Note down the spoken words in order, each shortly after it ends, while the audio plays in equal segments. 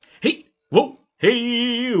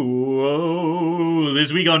Hey, whoa!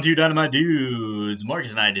 This week on Two Dynamite Dudes, Marcus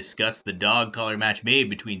and I discussed the dog collar match made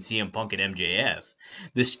between CM Punk and MJF,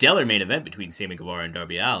 the stellar main event between Sammy Guevara and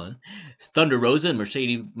Darby Allin, Thunder Rosa and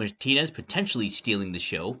Mercedes Martinez potentially stealing the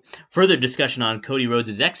show, further discussion on Cody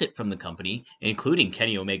Rhodes' exit from the company, including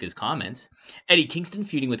Kenny Omega's comments, Eddie Kingston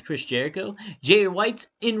feuding with Chris Jericho, Jay White's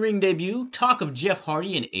in-ring debut, talk of Jeff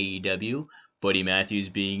Hardy and AEW, Buddy Matthews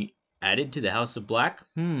being added to the House of Black,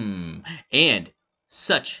 and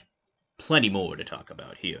such plenty more to talk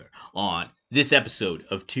about here on this episode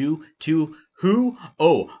of Two Who?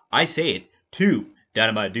 Oh, I say it, Two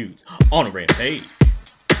Dynamite Dudes on a Rampage.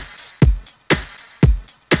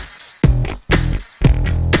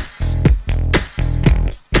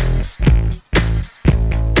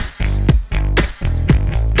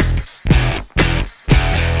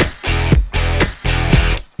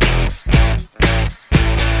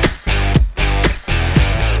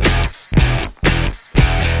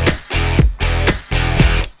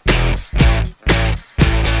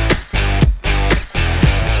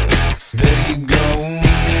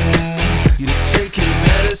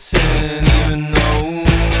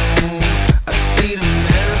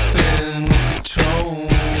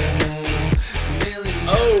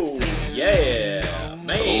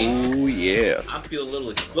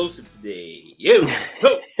 Today, you're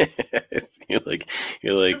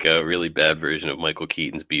like a really bad version of Michael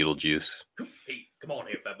Keaton's Beetlejuice. Hey, come on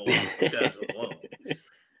here, fat boy. This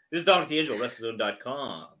is Dominic D'Angelo,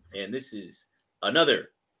 WrestleZone.com, and this is the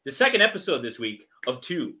second episode this week of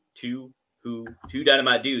Two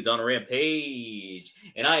Dynamite Dudes on a Rampage,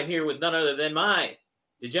 and I am here with none other than my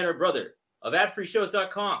degenerate brother of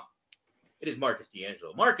AdFreeShows.com. It is Marcus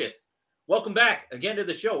D'Angelo. Marcus, welcome back again to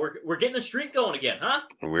the show. We're getting a streak going again, huh?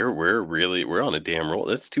 We're on a damn roll.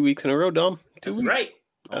 That's 2 weeks in a row, Dom. Two weeks. Right.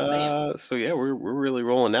 Oh, so yeah, we're really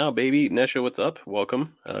rolling now, baby. Nesha, what's up?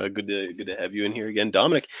 Welcome. Good to have you in here again,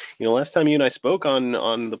 Dominic. Last time you and I spoke on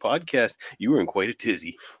the podcast, you were in quite a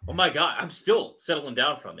tizzy. Oh my God, I'm still settling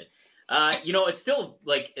down from it. It's still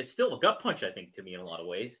a gut punch, I think, to me in a lot of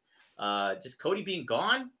ways. Just Cody being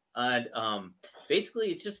gone, and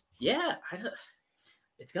basically it's just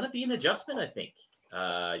it's gonna be an adjustment, I think.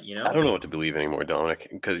 I don't know what to believe anymore, Dominic,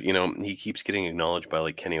 because he keeps getting acknowledged by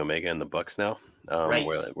like Kenny Omega and the Bucks now, right.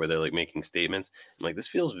 where they're like making statements. I'm like, this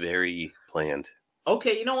feels very planned.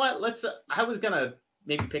 Okay, you know what? Let's. I was gonna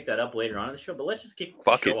maybe pick that up later on in the show, but let's just kick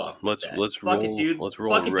the show off. Let's roll. It, dude. Let's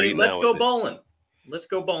roll Fuck it, right dude. now. Let's go bowling. Let's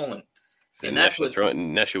go bowling. And that's what's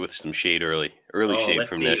throwing Nesha with some shade early shade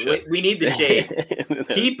from Nesha. We need the shade.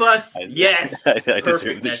 Keep us, yes. I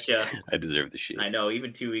Perfect, Nesha. I deserve the shade. I know.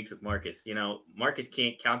 Even 2 weeks with Marcus, Marcus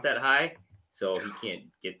can't count that high, so he can't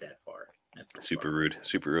get that far. That's super rude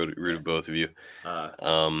yes. Of both of you.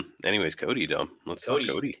 Anyways, Cody, Dom. Let's talk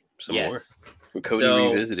Cody some more. Cody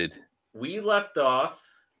revisited. We left off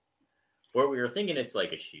where we were thinking it's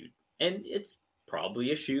like a shoot, and it's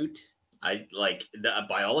probably a shoot.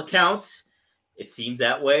 By all accounts, it seems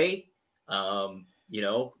that way.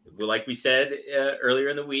 Like we said earlier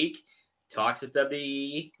in the week, talks with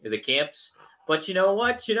WWE, the camps. But you know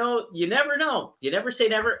what? You never know. You never say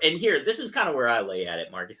never. And here, this is kind of where I lay at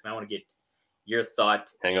it, Marcus, and I want to get your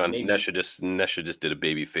thought. Hang on, Nesha just did a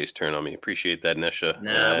baby face turn on me. Appreciate that, Nesha.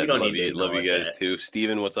 Nah, we don't need to love you guys that. too.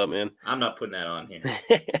 Steven, what's up, man? I'm not putting that on here.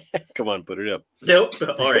 Come on, put it up. Nope.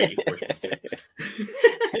 All right, you forced me to.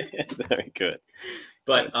 Very good.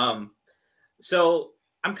 But so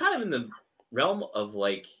I'm kind of in the realm of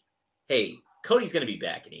like, hey, Cody's going to be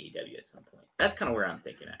back in AEW at some point. That's kind of where I'm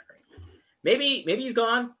thinking at right now. Maybe he's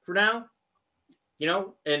gone for now,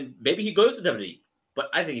 and maybe he goes to WWE. But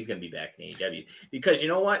I think he's going to be back in AEW because you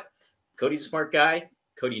know what? Cody's a smart guy.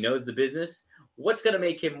 Cody knows the business. What's going to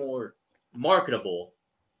make him more marketable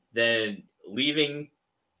than leaving,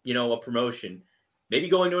 a promotion, maybe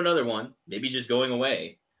going to another one, maybe just going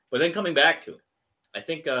away, but then coming back to it? I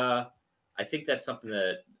think that's something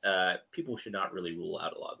that people should not really rule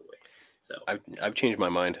out a lot of the ways. So I've changed my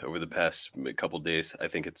mind over the past couple of days. I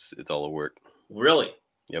think it's all a work. Really?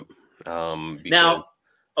 Yep. Now.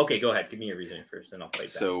 Okay, go ahead. Give me your reasoning first, and I'll fight back.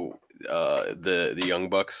 So, the Young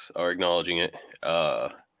Bucks are acknowledging it.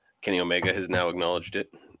 Kenny Omega has now acknowledged it.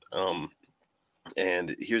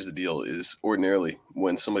 And here's the deal: is ordinarily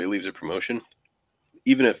when somebody leaves a promotion,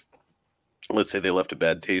 even if, let's say, they left a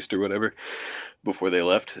bad taste or whatever before they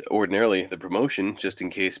left, ordinarily the promotion, just in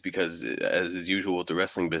case, because as is usual with the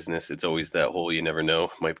wrestling business, it's always that whole you never know,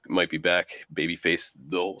 might be back, babyface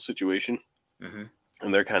the whole situation. Mm-hmm.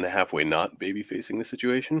 and they're kind of halfway not baby facing the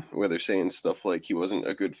situation, where they're saying stuff like he wasn't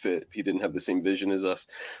a good fit, he didn't have the same vision as us,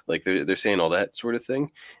 like they're saying all that sort of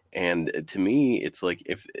thing. And to me, it's like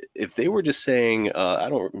if they were just saying, I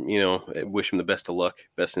don't, wish him the best of luck,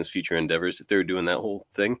 best in his future endeavors. If they were doing that whole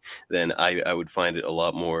thing, then I would find it a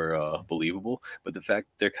lot more believable. But the fact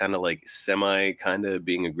they're kind of like kind of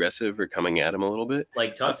being aggressive or coming at him a little bit,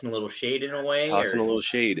 Like tossing a little shade in a way, tossing or a little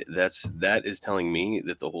shade, that is telling me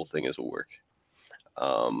that the whole thing is a work.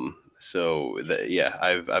 So that, yeah,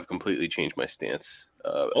 I've completely changed my stance.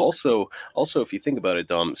 Also, if you think about it,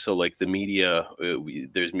 Dom, so like the media,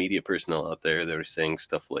 there's media personnel out there that are saying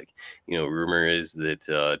stuff like, rumor is that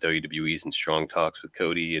WWE's in strong talks with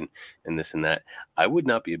Cody and this and that. I would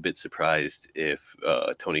not be a bit surprised if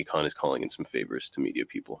Tony Khan is calling in some favors to media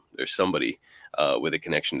people. There's somebody with a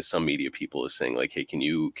connection to some media people is saying like, hey, can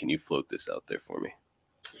you float this out there for me?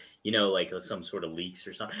 Like some sort of leaks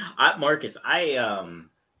or something. Marcus,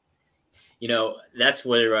 that's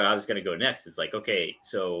where I was going to go next. It's like, okay,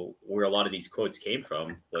 so where a lot of these quotes came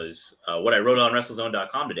from was what I wrote on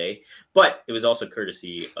WrestleZone.com today, but it was also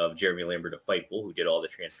courtesy of Jeremy Lambert of Fightful, who did all the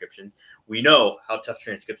transcriptions. We know how tough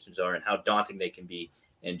transcriptions are and how daunting they can be,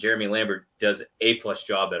 and Jeremy Lambert does A+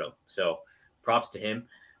 job at them. So props to him.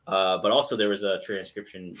 But also there was a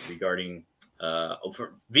transcription regarding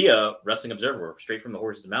via Wrestling Observer, straight from the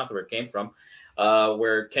horse's mouth where it came from,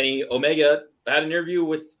 where Kenny Omega had an interview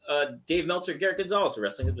with Dave Meltzer and Garrett Gonzalez of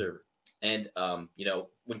Wrestling Observer. And,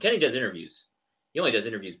 when Kenny does interviews, he only does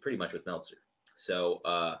interviews pretty much with Meltzer. So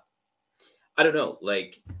I don't know,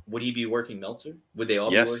 like, would he be working Meltzer? Would they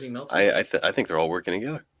all be working Meltzer? I think they're all working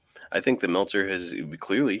together. I think that Meltzer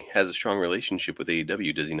clearly has a strong relationship with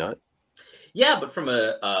AEW, does he not? Yeah, but from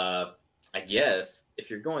I guess if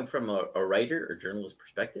you're going from a writer or journalist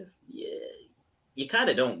perspective, yeah, you kind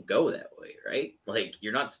of don't go that way, right? Like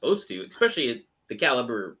you're not supposed to, especially at the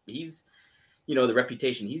caliber he's, the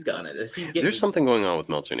reputation he's gotten. If he's getting, there's something going on with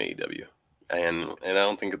Meltzer and AEW, and I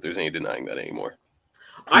don't think that there's any denying that anymore.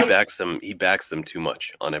 He backs them too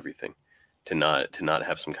much on everything to not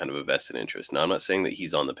have some kind of a vested interest. Now, I'm not saying that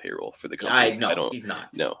he's on the payroll for the company. He's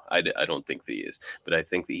not. No, I don't think that he is. But I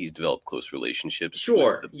think that he's developed close relationships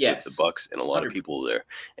with the Bucks and a lot 100%. Of people there.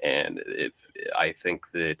 And I think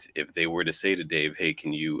that if they were to say to Dave, hey,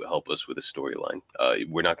 can you help us with a storyline?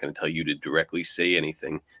 We're not going to tell you to directly say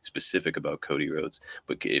anything specific about Cody Rhodes,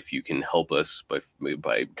 but if you can help us by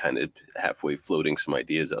kind of halfway floating some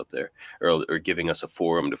ideas out there or giving us a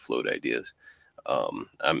forum to float ideas. And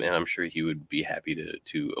I'm sure he would be happy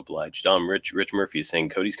to oblige. Rich Murphy is saying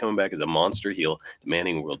Cody's coming back as a monster heel,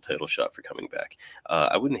 demanding a world title shot for coming back.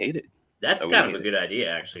 I wouldn't hate it. That's kind of a good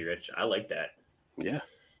idea, actually, Rich. I like that. Yeah.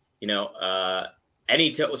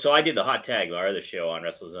 So I did the hot tag, our other show on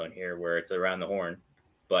WrestleZone here, where it's around the horn,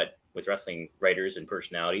 but with wrestling writers and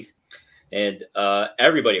personalities, and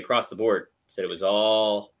everybody across the board said it was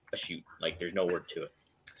all a shoot. Like there's no work to it.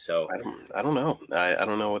 So I don't know. I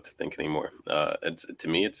don't know what to think anymore. To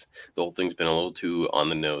me, the whole thing's been a little too on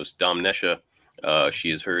the nose. Dom Nesha, she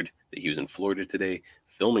has heard that he was in Florida today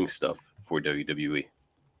filming stuff for WWE.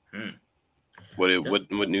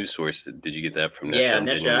 What news source did you get that from? Nesha? Yeah,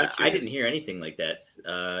 Nesha. I didn't hear anything like that.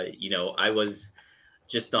 I was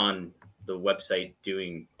just on the website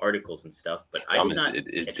doing articles and stuff, but I did not.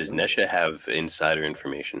 Does Nesha have insider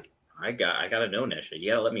information? I gotta know, Nesha. You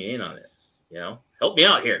gotta let me in on this. Help me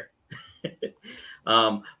out here.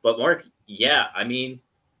 But Mark, yeah, I mean,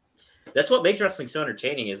 that's what makes wrestling so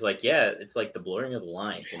entertaining is like, yeah, it's like the blurring of the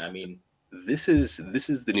lines. And I mean, this is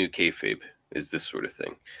the new kayfabe is this sort of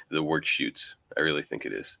thing. The work shoots. I really think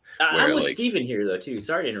it is. I'm with Steven here though, too.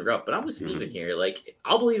 Sorry to interrupt, but I'm with Steven here. Like,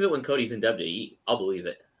 I'll believe it when Cody's in WWE. I'll believe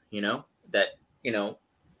it. You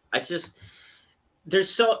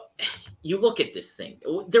look at this thing.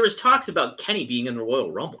 There was talks about Kenny being in the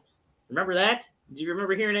Royal Rumble. Remember that? Do you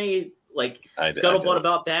remember hearing any scuttlebutt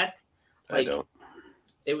about that? I don't.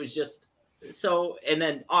 It was just so. And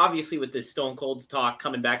then obviously with this Stone Cold talk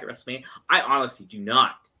coming back at WrestleMania, I honestly do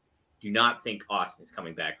not think Austin is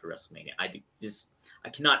coming back for WrestleMania. I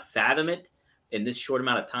cannot fathom it in this short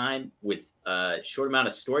amount of time with a short amount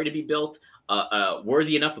of story to be built, a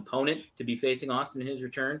worthy enough opponent to be facing Austin in his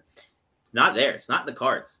return. It's not there. It's not in the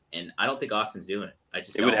cards, and I don't think Austin's doing it.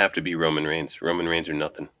 It would have to be Roman Reigns. Roman Reigns or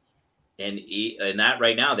nothing. And that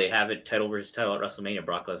right now they have it title versus title at WrestleMania,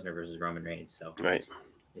 Brock Lesnar versus Roman Reigns. So right,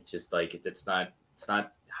 it's just like it's not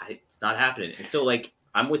happening. And so like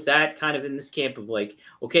I'm with that kind of in this camp of like,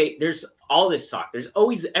 okay, there's all this talk. There's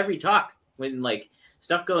always every talk when like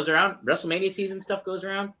stuff goes around. WrestleMania season stuff goes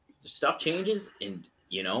around. Stuff changes, and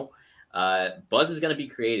buzz is going to be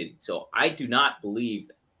created. So I do not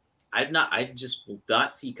believe I just will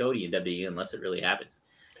not see Cody in WWE unless it really happens.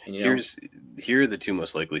 And Here are the two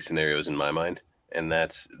most likely scenarios in my mind, and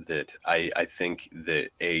that's that I think that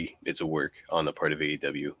A, it's a work on the part of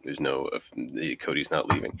AEW. There's no Cody's not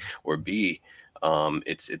leaving, or B,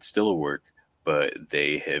 it's still a work, but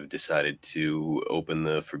they have decided to open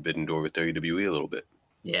the forbidden door with WWE a little bit.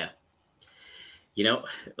 Yeah.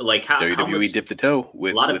 Like how WWE dipped the toe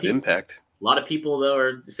with Impact. A lot of people though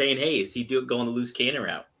are saying, "Hey, is he going the loose cannon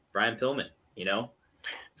route?" Brian Pillman,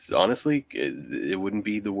 Honestly, it wouldn't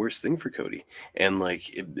be the worst thing for Cody. And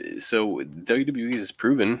so WWE has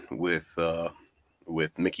proven with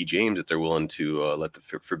Mickie James that they're willing to let the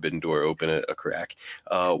forbidden door open a crack.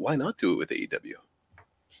 Why not do it with AEW?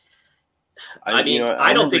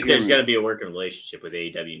 I don't think there's going to be a working relationship with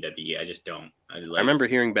AEW and WWE. I just don't. I remember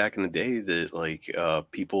hearing back in the day that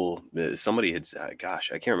people, somebody had,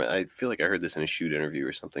 gosh, I can't remember. I feel like I heard this in a shoot interview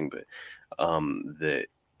or something, but that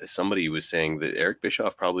somebody was saying that Eric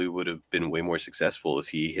Bischoff probably would have been way more successful if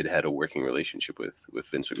he had a working relationship with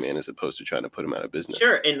Vince McMahon as opposed to trying to put him out of business.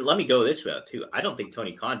 Sure, and let me go this route too. I don't think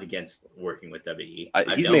Tony Khan's against working with WWE.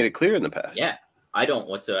 He's made it clear in the past. Yeah, I don't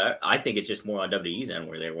whatsoever. I think it's just more on WWE's end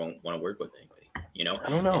where they won't want to work with anybody. I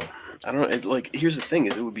don't know. Here's the thing: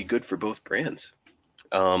 is it would be good for both brands.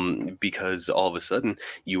 Because all of a sudden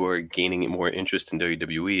you are gaining more interest in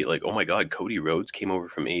WWE. Like, oh my God, Cody Rhodes came over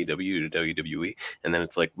from AEW to WWE, and then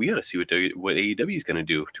it's like we got to see what AEW is going to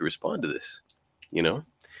do to respond to this. Mm-hmm.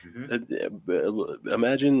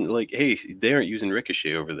 Imagine hey, they aren't using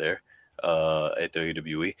Ricochet over there at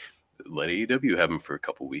WWE. Let AEW have him for a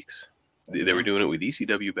couple weeks. They were doing it with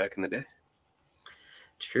ECW back in the day.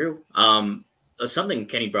 It's true. Something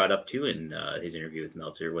Kenny brought up too in his interview with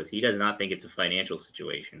Meltzer was he does not think it's a financial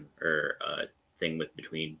situation or thing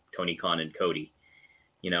between Tony Khan and Cody.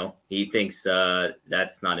 He thinks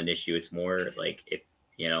that's not an issue. It's more like if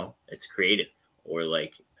it's creative or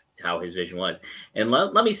like how his vision was. And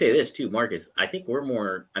let me say this too, Marcus. I think we're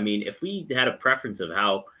more. I mean, if we had a preference of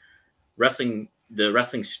how the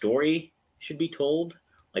wrestling story should be told,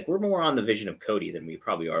 like we're more on the vision of Cody than we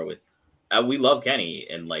probably are with. We love Kenny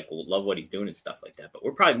and we'll love what he's doing and stuff like that, but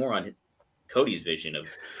we're probably more on Cody's vision of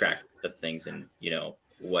things and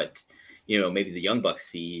what maybe the Young Bucks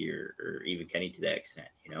see or even Kenny to that extent.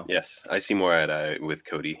 Yes, I see more eye to eye with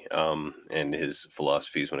Cody and his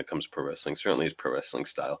philosophies when it comes to pro wrestling. Certainly his pro wrestling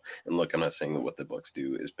style. And look, I'm not saying that what the Bucks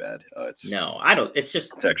do is bad. No, I don't. It's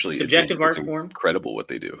just it's actually subjective art form. Incredible what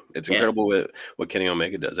they do. It's incredible what Kenny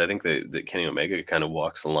Omega does. I think that Kenny Omega kind of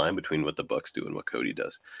walks the line between what the Bucks do and what Cody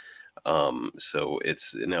does. So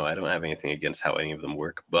I don't have anything against how any of them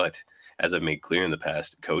work, but as I've made clear in the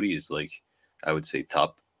past, Cody is I would say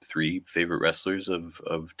top 3 favorite wrestlers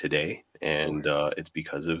of today. And, it's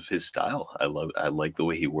because of his style. I like the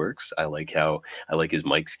way he works. I like his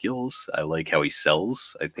mic skills. I like how he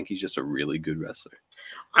sells. I think he's just a really good wrestler.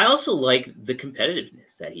 I also like the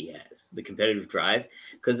competitiveness that he has, the competitive drive.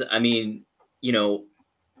 Cause I mean,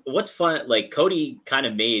 what's fun, Cody kind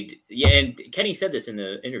of made, and Kenny said this in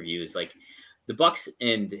the interview, is the Bucks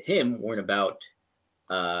and him weren't about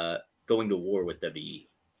going to war with WWE,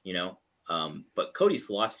 but Cody's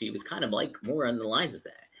philosophy was kind of more on the lines of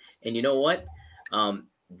that. And you know what?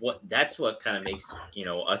 That's what kind of makes,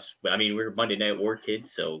 us, I mean, we were Monday Night War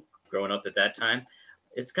kids. So growing up at that time,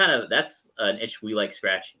 it's that's an itch we like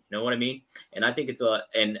scratching. You know what I mean? And I think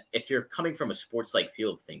and if you're coming from a sports-like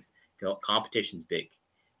feel of things, competition's big.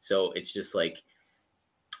 So it's just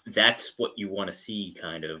that's what you want to see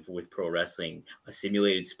kind of with pro wrestling, a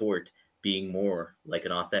simulated sport being more like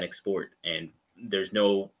an authentic sport. And there's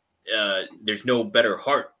no better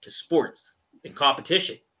heart to sports than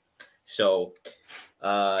competition. So,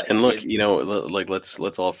 and look,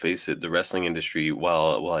 let's all face it. The wrestling industry,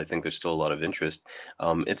 while I think there's still a lot of interest,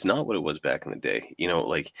 it's not what it was back in the day.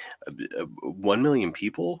 1 million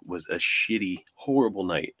people was a shitty, horrible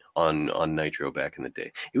night on Nitro back in the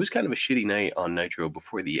day. It was kind of a shitty night on Nitro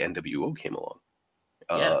before the NWO came along.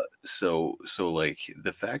 So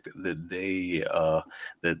the fact that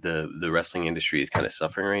the wrestling industry is kind of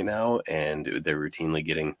suffering right now, and they're routinely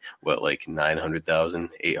getting 900,000,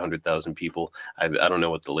 800,000 people. I don't know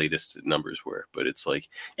what the latest numbers were, but it's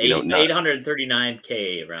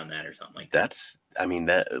 839K around that or something like that.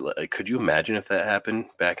 Could you imagine if that happened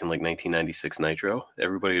back in 1996 Nitro?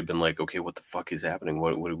 Everybody had been okay, what the fuck is happening?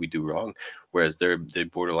 What did we do wrong? Whereas they're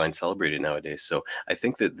borderline celebrated nowadays. So I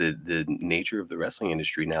think that the nature of the wrestling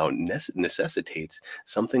industry now necessitates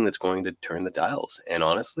something that's going to turn the dials. And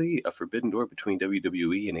honestly, a forbidden door between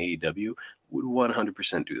WWE and AEW would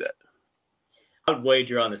 100% do that. I would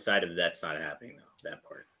wager on the side of that's not happening though. That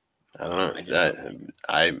part. I don't know. I just That don't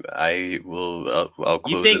think I will. I'll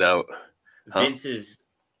you close it think out. Huh? Vince is,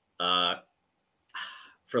 uh,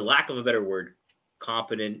 for lack of a better word,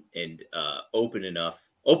 competent and open enough.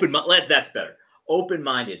 That's better. Open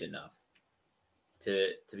minded enough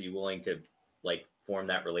to be willing to like form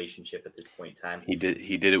that relationship at this point in time. He did.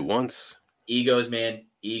 He did it once. Egos, man,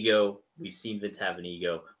 ego. We've seen Vince have an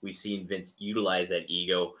ego. We've seen Vince utilize that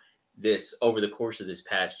ego this over the course of this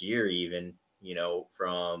past year, even,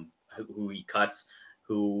 from who he cuts,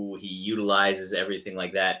 who he utilizes, everything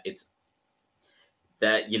like that. It's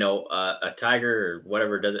that, a tiger or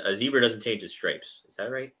whatever does a zebra doesn't change its stripes. Is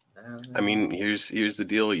that right? I mean, here's the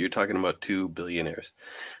deal. You're talking about two billionaires,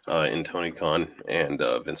 in Tony Khan and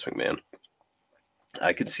Vince McMahon.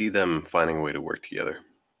 I could see them finding a way to work together.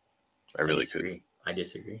 I really could. I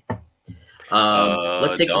disagree.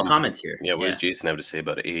 Let's take some Dom, comments here. yeah, what does Jason have to say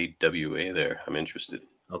about AWA there? I'm interested.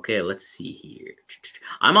 Okay, let's see here.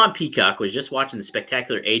 I'm on Peacock. Was just watching the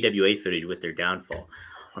spectacular AWA footage with their downfall.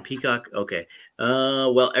 On Peacock, okay.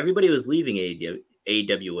 Well, everybody was leaving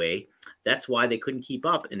AWA. That's why they couldn't keep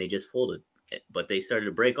up, and they just folded. But they started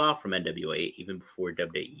to break off from NWA even before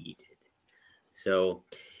WWE did. So,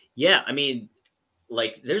 yeah, I mean,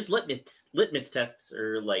 like, there's litmus tests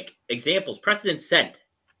or like examples, precedents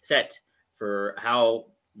set for how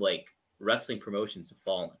like wrestling promotions have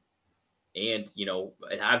fallen, and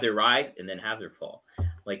have their rise and then have their fall.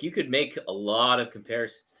 Like, you could make a lot of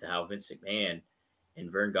comparisons to how Vince McMahon and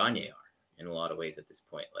Vern Gagne are in a lot of ways at this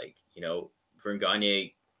point. Like, Vern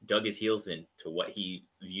Gagne dug his heels into what he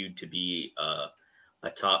viewed to be a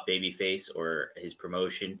top baby face or his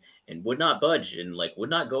promotion, and would not budge and like would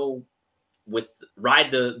not go ride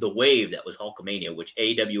the wave that was Hulkamania, which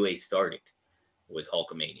AWA started, was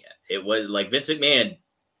Hulkamania. It was like Vince McMahon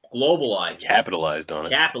capitalized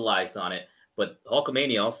on it, but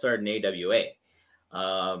Hulkamania all started in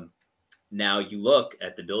AWA. Now you look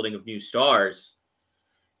at the building of new stars,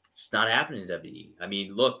 it's not happening in WWE. I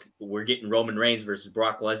mean, look, we're getting Roman Reigns versus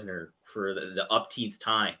Brock Lesnar for the upteenth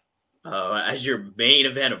time as your main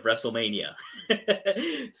event of WrestleMania.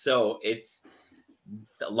 So it's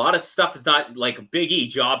a lot of stuff is not like Big E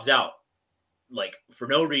jobs out like for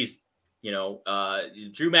no reason.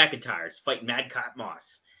 Drew McIntyre's fighting Madcap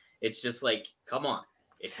Moss. It's just like, come on.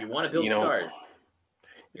 If you want to build stars,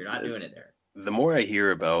 you're not doing it there. The more I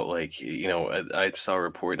hear about, like, I saw a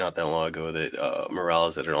report not that long ago that morale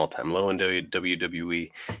is at an all-time low in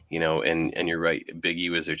WWE, and you're right, Big E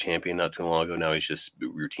was their champion not too long ago. Now he's just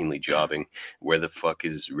routinely jobbing. Where the fuck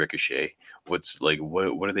is Ricochet? What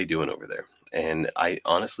are they doing over there? And I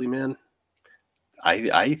honestly, man,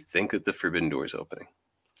 I think that the Forbidden Door is opening.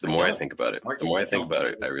 The more I think about it,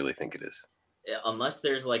 I really think it is. Unless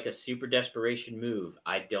there's like a super desperation move,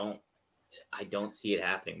 I don't see it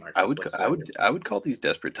happening, Marcus. I would call these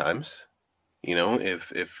desperate times. Dude,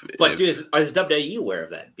 is WWE aware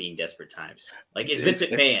of that being desperate times? Like, is Vince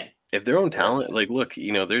McMahon? If their own talent, like, look,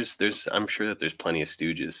 there's I'm sure that there's plenty of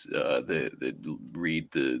stooges that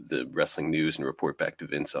read the wrestling news and report back to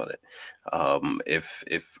Vince on it.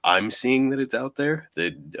 If I'm seeing that it's out there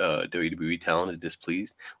that WWE talent is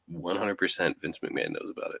displeased, 100% Vince McMahon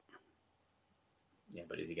knows about it. Yeah,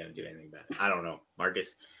 but is he going to do anything about it? I don't know,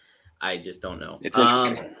 Marcus. I just don't know. It's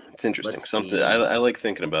interesting. It's interesting. Something I like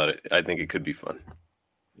thinking about it. I think it could be fun.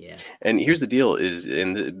 Yeah. And here's the deal: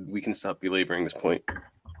 we can stop belaboring this point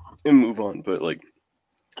and move on. But like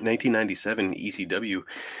 1997, ECW,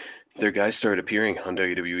 their guys started appearing on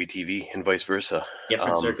WWE TV and vice versa.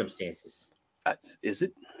 Different circumstances. Is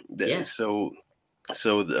it? Yes. So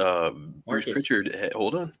Bruce Pritchard.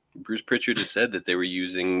 Hold on. Bruce Pritchard has said that they were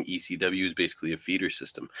using ECW as basically a feeder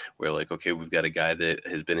system where, like, okay, we've got a guy that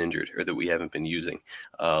has been injured or that we haven't been using.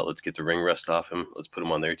 Let's get the ring rust off him. Let's put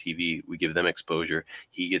him on their TV. We give them exposure.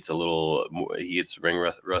 He gets the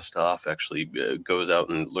ring rust off, actually goes out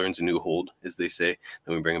and learns a new hold, as they say.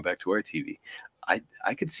 Then we bring him back to our TV.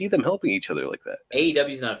 I could see them helping each other like that. AEW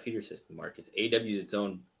is not a feeder system, Marcus. AEW is its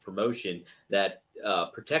own promotion that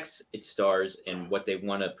protects its stars and what they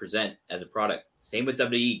want to present as a product. Same with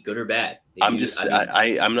WWE, good or bad. I'm not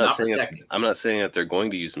saying that they're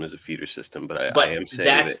going to use them as a feeder system, but I am saying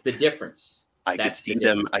that's the difference. I could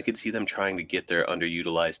see them trying to get their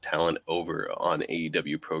underutilized talent over on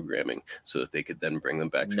AEW programming so that they could then bring them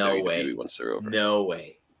back to WWE once they're over. No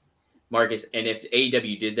way, Marcus. And if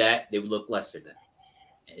AEW did that, they would look lesser than.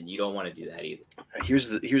 And you don't want to do that either. Here's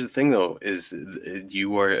the thing, though, is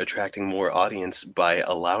you are attracting more audience by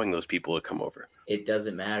allowing those people to come over. It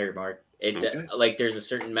doesn't matter, Mark. Like, there's a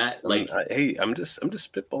certain hey, I'm just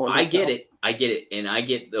spitballing. I get it, and I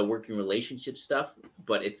get the working relationship stuff,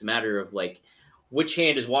 but it's a matter of like, which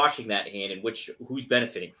hand is washing that hand and who's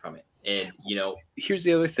benefiting from it. And here's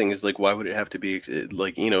the other thing is like, why would it have to be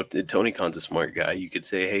like, Tony Khan's a smart guy. You could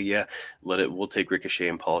say, hey, yeah, we'll take Ricochet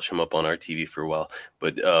and polish him up on our TV for a while,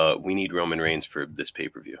 but we need Roman Reigns for this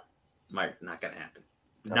pay-per-view. Not gonna happen.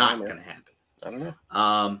 Not gonna happen. I don't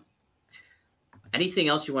know. Anything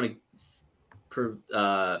else you want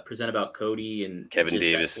to present about Cody and Kevin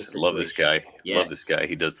Davis? Love this guy. Yes. Love this guy.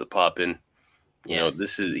 He does the pop-in.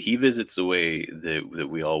 He visits the way that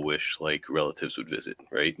we all wish like relatives would visit,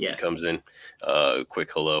 right? Yes. He comes in,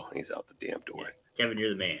 quick hello, and he's out the damn door. Yeah. Kevin, you're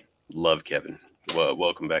the man. Love Kevin. Yes. Well,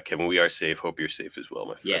 welcome back, Kevin. We are safe. Hope you're safe as well,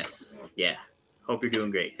 my friend. Yes. Yeah. Hope you're doing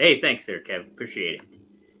great. Hey, thanks there, Kevin. Appreciate it.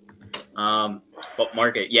 But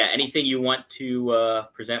Market, anything you want to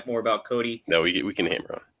present more about Cody? No, we can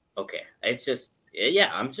hammer on. Okay. It's just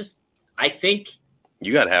I think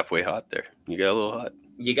you got halfway hot there. You got a little hot.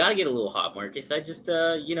 You got to get a little hot, Marcus. I just,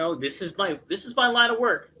 this is my line of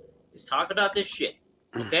work, is talking about this shit.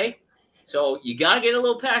 Okay. So you got to get a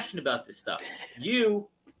little passionate about this stuff. You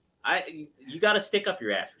got to stick up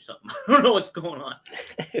your ass or something. I don't know what's going on.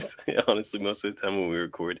 Honestly, most of the time when we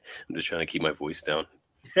record, I'm just trying to keep my voice down.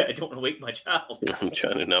 I don't want to wake my child. I'm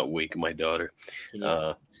trying to not wake my daughter.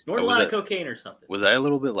 Snort a lot of cocaine or something. Was I a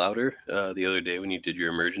little bit louder the other day when you did your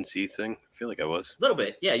emergency thing? I feel like I was. A little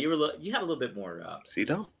bit. Yeah, you had a little bit more. See,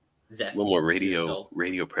 though? Zest. A little more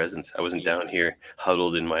radio presence. I wasn't down here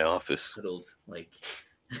huddled in my office. Huddled like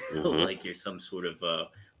like you're some sort of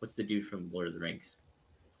what's the dude from Lord of the Rings?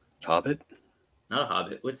 Hobbit? Not a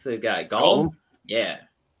hobbit. What's the guy? Gollum? Yeah.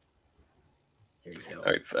 There you go.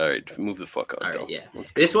 All right. Move the fuck on. All right, yeah.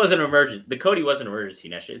 This wasn't an emergency. The Cody wasn't an emergency,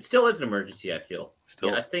 Nesha. It still is an emergency, I feel.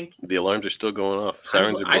 Still, I think the alarms are still going off.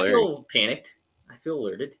 Sirens are blaring. I feel panicked. I feel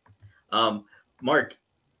alerted. Mark,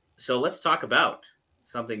 so let's talk about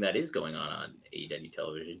something that is going on AEW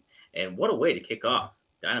television, and what a way to kick off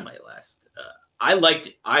Dynamite last. I liked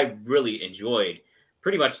it. I really enjoyed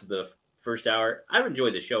pretty much the first hour. I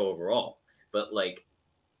enjoyed the show overall, but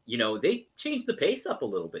they changed the pace up a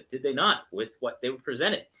little bit, did they not, with what they were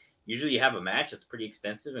presented? Usually you have a match that's pretty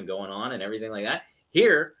extensive and going on and everything like that.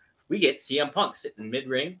 Here, we get CM Punk sitting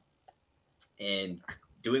mid-ring and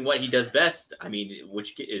doing what he does best. I mean,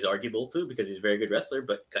 which is arguable, too, because he's a very good wrestler,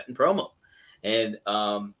 but cutting promo. And,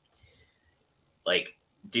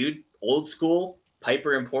 dude, old school,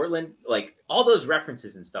 Piper in Portland, all those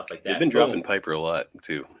references and stuff like that. They've been dropping Piper a lot,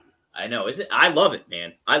 too. I know. I love it,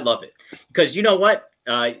 man. I love it. Because you know what?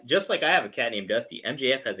 Just like I have a cat named Dusty,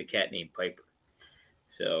 MJF has a cat named Piper.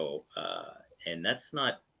 So, and that's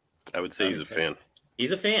not... I would say he's a fan.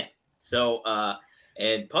 He's a fan. So,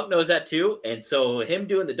 and Punk knows that too. And so him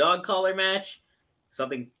doing the dog collar match,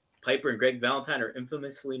 something Piper and Greg Valentine are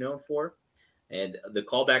infamously known for. And the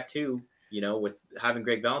callback too, with having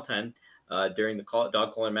Greg Valentine during the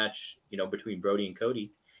dog collar match, between Brody and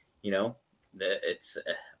Cody, it's...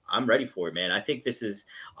 I'm ready for it, man. I think this is.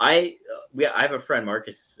 I have a friend,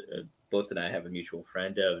 Marcus. Both and I have a mutual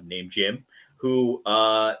friend named Jim, who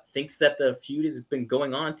thinks that the feud has been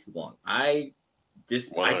going on too long. I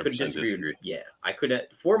could disagree. Yeah, I could.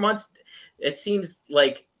 4 months. It seems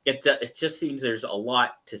like it just seems there's a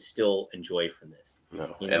lot to still enjoy from this.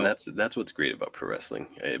 No, and that's what's great about pro wrestling.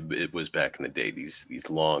 It was back in the day, these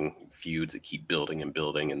long feuds that keep building and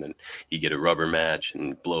building, and then you get a rubber match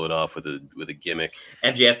and blow it off with a gimmick.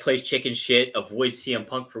 MJF plays chicken shit, avoids CM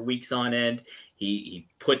Punk for weeks on end. He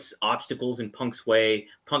puts obstacles in Punk's way.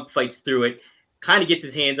 Punk fights through it, kind of gets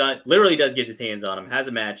his hands on, literally does get his hands on him, has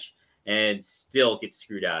a match, and still gets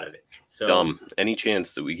screwed out of it. So, any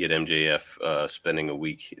chance that we get MJF spending the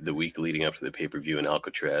week leading up to the pay-per-view in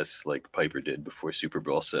Alcatraz like Piper did before Super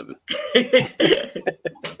Bowl 7?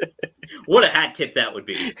 What a hat tip that would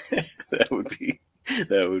be.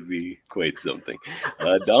 That would be quite something.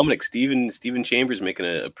 Dominic, Steven Chambers making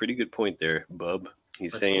a pretty good point there, bub.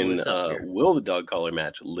 He's saying, will the dog collar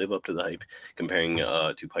match live up to the hype, comparing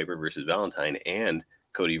to Piper versus Valentine and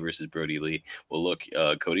Cody versus Brody Lee? Well, look,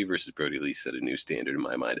 Cody versus Brody Lee set a new standard in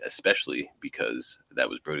my mind, especially because that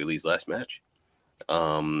was Brody Lee's last match.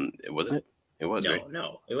 It wasn't it? It was, right?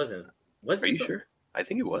 No, it wasn't. Are you sure? I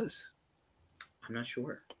think it was. I'm not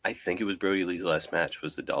sure. I think it was Brody Lee's last match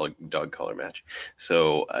was the dog collar match.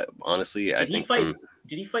 So honestly, I think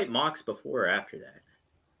did he fight Mox before or after that?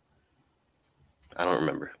 I don't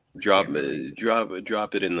remember. Drop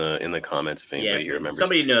it in the comments if anybody remembers.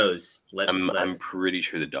 Somebody knows. I'm pretty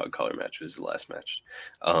sure the dog collar match was the last match.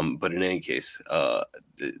 But in any case,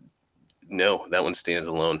 no, that one stands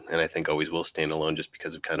alone, and I think always will stand alone just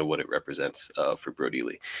because of kind of what it represents for Brody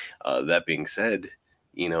Lee. That being said,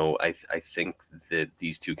 I think that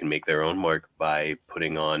these two can make their own mark by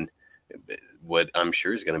putting on what I'm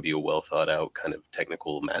sure is going to be a well thought out kind of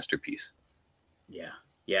technical masterpiece. Yeah.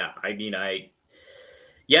 Yeah. I mean,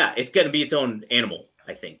 it's going to be its own animal,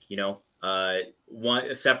 I think, one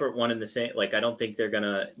a separate one in the same, like, I don't think they're going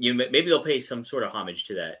to, maybe they'll pay some sort of homage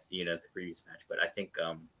to that, the previous match, but I think,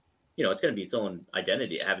 it's going to be its own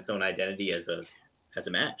identity, have its own identity as a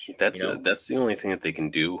match. That's the only thing that they can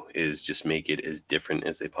do is just make it as different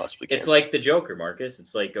as they possibly can. It's like the Joker, Marcus.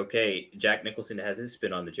 It's like, okay, Jack Nicholson has his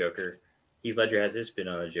spin on the Joker. Heath Ledger has his spin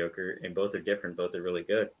on the Joker, and both are different. Both are really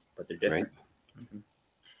good, but they're different. Right.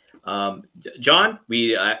 Mm-hmm. John,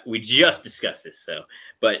 we just discussed this,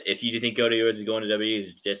 but if you think Cody Rhodes is going to WWE,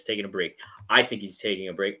 he's just taking a break. I think he's taking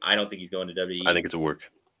a break. I don't think he's going to WWE. I think it's a work.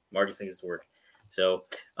 Marcus thinks it's a work. So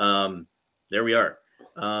there we are.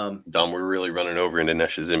 Dom, we're really running over into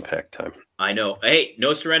Nesh's Impact time. I know. Hey,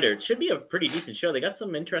 no surrender. It should be a pretty decent show. They got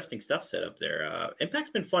some interesting stuff set up there. Impact's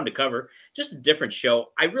been fun to cover. Just a different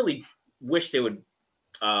show. I really wish they would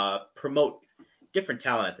promote different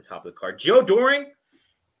talent at the top of the card. Joe Doring,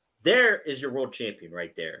 there is your world champion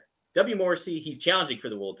right there. W. Morrissey, he's challenging for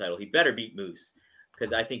the world title. He better beat Moose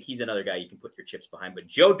because I think he's another guy you can put your chips behind. But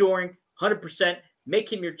Joe Doring, 100%.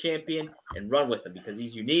 Make him your champion and run with him because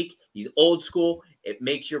he's unique. He's old school. It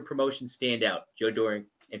makes your promotion stand out. Joe Doring,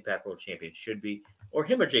 Impact World Champion should be, or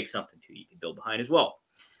him or Jake something too. You can build behind as well.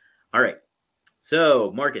 All right.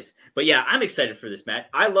 So Marcus, but yeah, I'm excited for this match.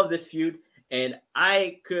 I love this feud, and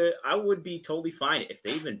I would be totally fine if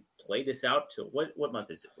they even play this out to what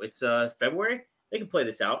month is it? It's February. They can play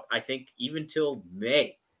this out. I think even till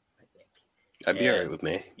May. I'd be all right with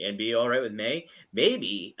May. And be all right with May.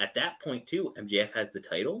 Maybe at that point, too, MJF has the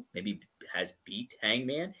title. Maybe has beat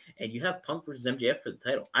Hangman. And you have Punk versus MJF for the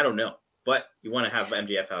title. I don't know. But you want to have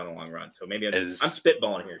MJF out in the long run. So maybe I'm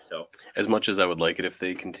spitballing here. So as much as I would like it if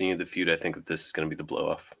they continue the feud, I think that this is going to be the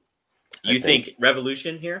blow-off. You think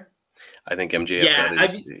Revolution here? I think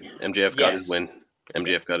MJF got his win.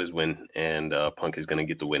 MJF got his win. And Punk is going to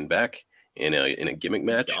get the win back in a gimmick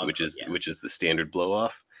match, which is the standard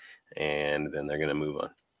blow-off. And then they're going to move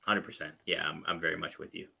on. 100%. Yeah, I'm very much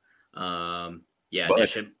with you. But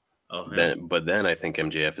then I think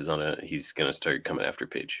MJF is he's going to start coming after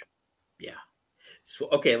Page. Yeah. So,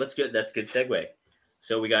 okay, let's go. That's a good segue.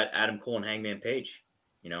 So we got Adam Cole and Hangman Page.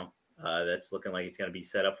 That's looking like it's going to be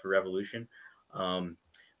set up for Revolution.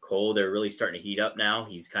 Cole, they're really starting to heat up now.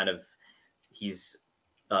 Is he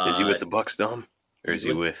with the Bucks, Dom? Or is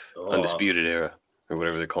he with Undisputed Era? Or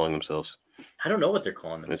whatever they're calling themselves? I don't know what they're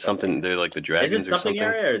calling them. It's something. They're like the Dragons. Is it something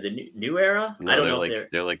era or the new era? No, I don't know.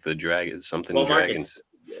 They're like the Dragons. Something Marcus,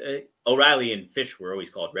 Dragons. O'Reilly and Fish were always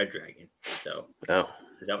called Red Dragon. So is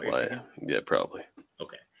that what you're thinking? Yeah, probably.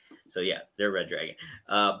 Okay, so yeah, they're Red Dragon.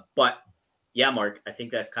 But yeah, Mark, I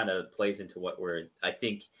think that kind of plays into what I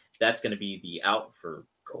think that's going to be the out for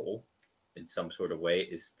Cole in some sort of way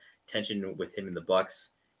is tension with him and the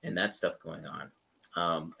Bucks and that stuff going on.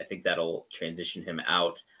 I think that'll transition him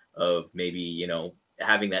out of maybe,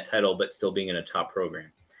 having that title, but still being in a top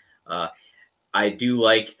program. I do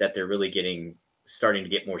like that they're really starting to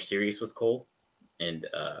get more serious with Cole and,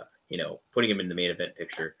 putting him in the main event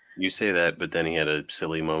picture. You say that, but then he had a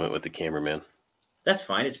silly moment with the cameraman. That's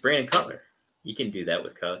fine. It's Brandon Cutler. You can do that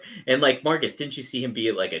with Cutler. And like Marcus, didn't you see him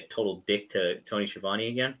be like a total dick to Tony Schiavone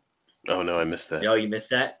again? Oh no, I missed that. No, you missed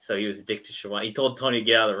that? So he was a dick to Schiavone. He told Tony to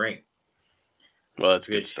get out of the ring. Well, that's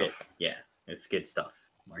good stuff. Shit. Yeah, it's good stuff,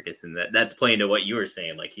 Marcus. And that's playing to what you were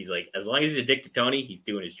saying. Like, he's like, as long as he's a dick to Tony, he's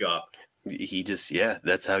doing his job. He just,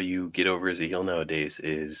 that's how you get over as a heel nowadays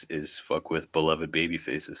is fuck with beloved baby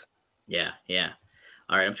faces. Yeah.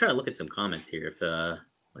 All right, I'm trying to look at some comments here. If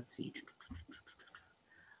let's see.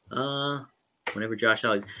 Whenever Josh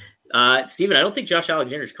Alexander, Steven, I don't think Josh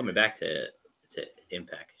Alexander's coming back to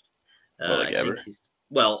Impact. Ever?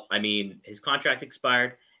 I mean, his contract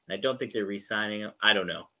expired, and I don't think they're re-signing him. I don't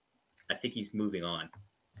know. I think he's moving on.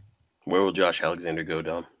 Where will Josh Alexander go,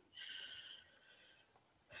 Dom?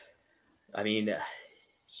 I mean,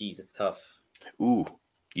 geez, it's tough. Ooh,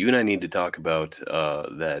 you and I need to talk about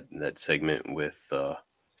that segment with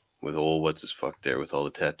old what's his fuck there with all the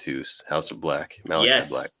tattoos, House of Black, Malachi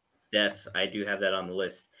Black. Yes, I do have that on the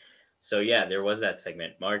list. So yeah, there was that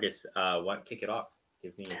segment. Marcus, why don't kick it off?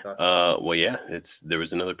 Give me your thoughts. There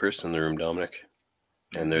was another person in the room, Dominic,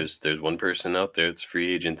 and there's one person out there that's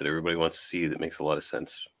free agent that everybody wants to see that makes a lot of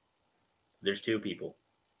sense. There's two people.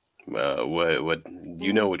 What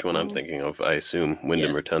you know which one I'm thinking of? I assume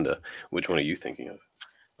Wyndham Rotunda. Which one are you thinking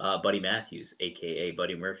of? Buddy Matthews, aka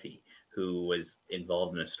Buddy Murphy, who was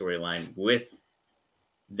involved in a storyline with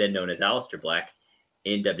then known as Aleister Black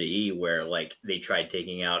in WWE, where like they tried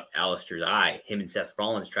taking out Aleister's eye. Him and Seth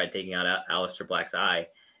Rollins tried taking out Aleister Black's eye,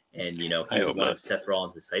 and he I was hope one not. of Seth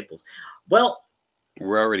Rollins' disciples. Well,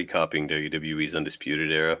 We're already copying WWE's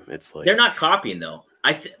Undisputed Era. It's like they're not copying though.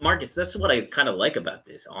 Marcus, that's what I kind of like about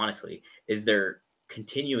this. Honestly, is they're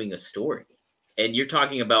continuing a story, and you're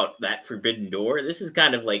talking about that forbidden door. This is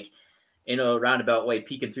kind of like a roundabout way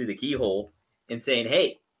peeking through the keyhole and saying,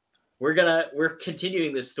 "Hey, we're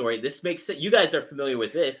continuing this story. This makes sense. You guys are familiar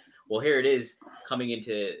with this. Well, here it is coming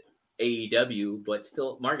into AEW, but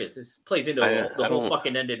still, Marcus, this plays into the I whole don't.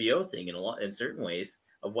 fucking NWO thing in certain ways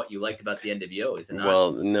of what you liked about the NWO, is it not?"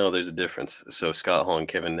 Well, no, there's a difference. So Scott Hall and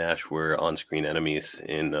Kevin Nash were on-screen enemies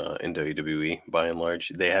in WWE by and large.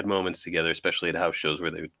 They had moments together, especially at house shows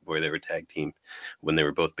where they were tag team when they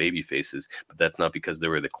were both baby faces. But that's not because they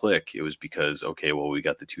were the Clique. It was because, okay, well, we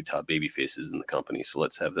got the two top baby faces in the company, so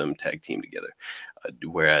let's have them tag team together.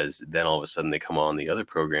 Whereas then all of a sudden they come on the other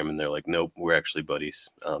program and they're like, nope, we're actually buddies,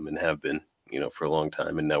 and have been, for a long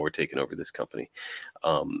time, and now we're taking over this company.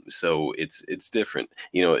 So it's different.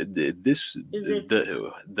 The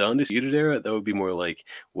Undisputed Era, that would be more like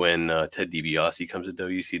when Ted DiBiase comes to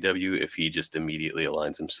WCW, if he just immediately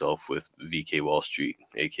aligns himself with VK Wall Street,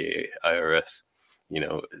 aka IRS.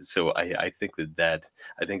 So I think that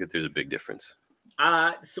there's a big difference.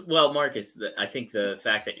 Well, Marcus, I think the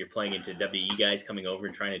fact that you're playing into WE guys coming over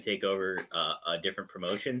and trying to take over a different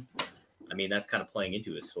promotion, I mean, that's kind of playing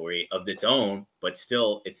into a story of its own, but it's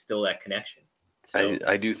still that connection. So,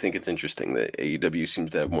 I do think it's interesting that AEW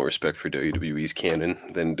seems to have more respect for WWE's canon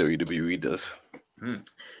than WWE does.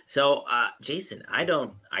 So, Jason, I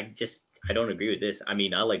don't agree with this. I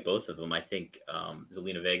mean, I like both of them. I think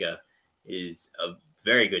Zelina Vega is a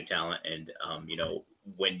very good talent, and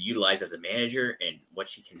when utilized as a manager and what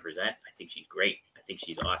she can present, I think she's great. I think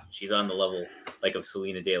she's awesome. She's on the level like of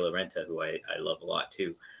Selena De La Renta, who I love a lot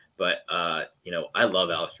too. But I love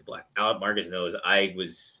Aleister Black. Marcus knows I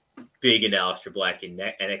was big into Aleister Black in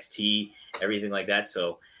NXT, everything like that.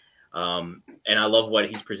 So, and I love what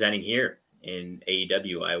he's presenting here in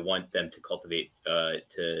AEW. I want them to cultivate,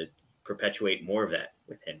 to perpetuate more of that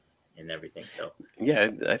with him and everything. So, yeah,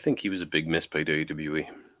 I think he was a big miss by WWE.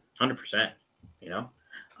 100%.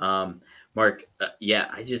 Mark.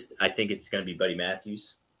 I think it's going to be Buddy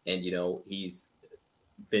Matthews, and he's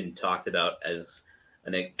been talked about as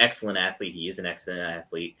an excellent athlete. He is an excellent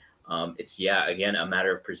athlete. It's again a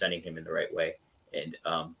matter of presenting him in the right way and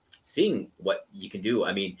seeing what you can do.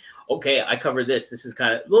 I mean, okay, I covered this. This is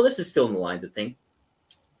this is still in the lines of thing.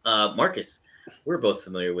 Marcus, we're both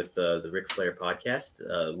familiar with the Ric Flair podcast,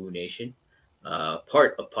 Woo Nation,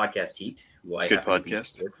 part of Podcast Heat. Who I good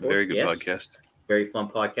podcast, very good podcast, very fun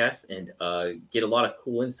podcast, and get a lot of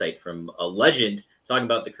cool insight from a legend talking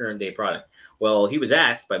about the current day product. Well, he was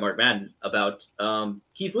asked by Mark Madden about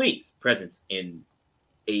Keith Lee's presence in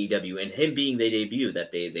AEW and him being the debut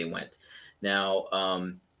that they went. Now,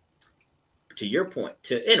 to your point,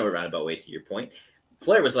 in a roundabout way, to your point,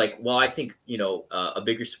 Flair was like, well, I think, a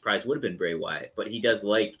bigger surprise would have been Bray Wyatt, but he does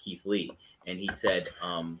like Keith Lee. And he said,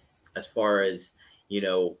 as far as,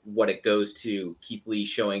 what it goes to Keith Lee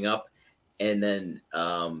showing up and then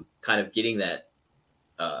kind of getting that,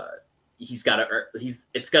 it's going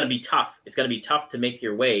to be tough. It's going to be tough to make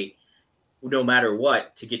your way no matter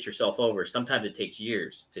what to get yourself over. Sometimes it takes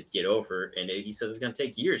years to get over. And he says it's going to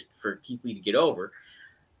take years for Keith Lee to get over.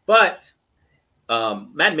 But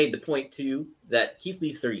Matt made the point too that Keith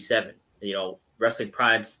Lee's 37, wrestling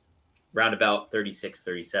primes roundabout 36,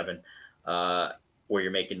 37, where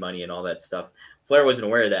you're making money and all that stuff. Flair wasn't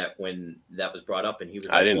aware of that when that was brought up, and he was.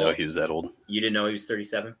 I didn't know he was that old. You didn't know he was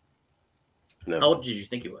 37? No. How old did you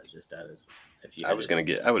think he was? Just as if you. I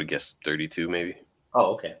would have guessed 32, maybe.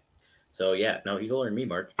 Oh, okay. So yeah, no, he's older than me,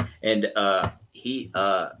 Mark, and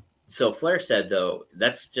So Flair said, though,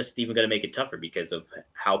 that's just even going to make it tougher because of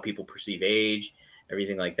how people perceive age,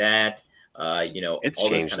 everything like that. It's all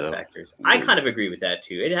changed, those kind of though. factors. I kind of agree with that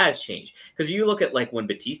too. It has changed because you look at like when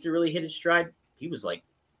Batista really hit his stride, he was like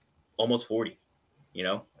almost 40.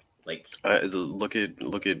 Like look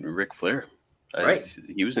at Ric Flair. Right.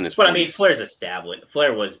 He was in his. But 40s. I mean, Flair's established.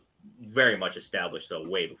 Flair was very much established, so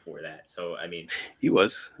way before that. So I mean, he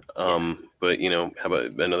was. But how about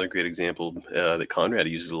another great example that Conrad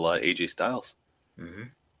uses a lot? AJ Styles. Mm-hmm.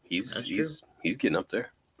 He's getting up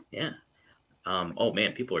there. Yeah. Oh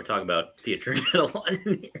man, people are talking about Theatre a lot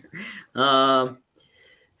in here.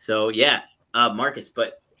 So yeah, Marcus,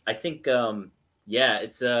 but I think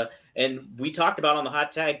it's and we talked about on the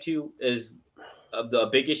hot tag too is the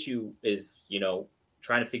big issue is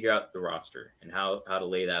trying to figure out the roster and how to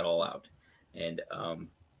lay that all out. And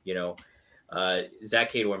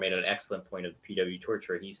Zach Cador made an excellent point of the PW Torch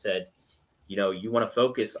where he said, you want to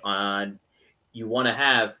focus on, you want to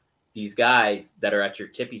have these guys that are at your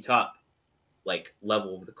tippy top like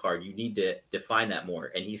level of the card. You need to define that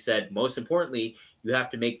more. And he said, most importantly, you have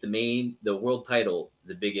to make the world title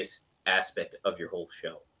the biggest aspect of your whole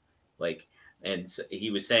show. Like, and so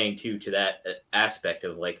he was saying too, to that aspect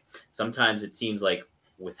of like, sometimes it seems like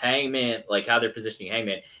with Hangman, like how they're positioning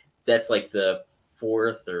Hangman, that's like the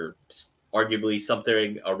fourth or arguably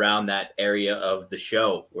something around that area of the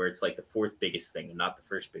show where it's like the fourth biggest thing and not the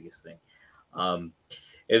first biggest thing.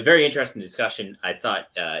 A very interesting discussion. I thought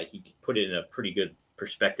he put it in a pretty good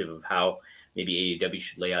perspective of how maybe AEW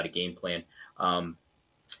should lay out a game plan.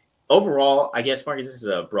 Overall, I guess, Marcus, this is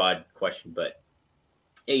a broad question, but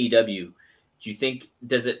AEW, do you think,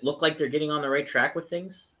 does it look like they're getting on the right track with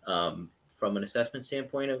things from an assessment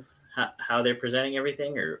standpoint of how they're presenting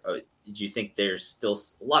everything? Or do you think there's still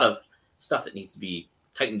a lot of stuff that needs to be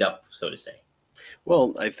tightened up, so to say?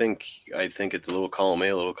 Well, I think it's a little column A,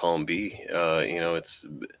 a little column B.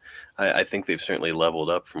 I think they've certainly leveled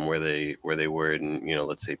up from where they were in,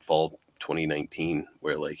 let's say fall 2019,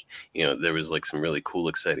 where like, there was like some really cool,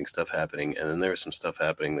 exciting stuff happening, and then there was some stuff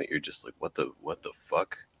happening that you're just like, what the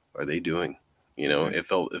fuck are they doing? Mm-hmm.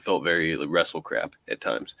 It felt very wrestle crap at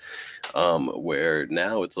times. Where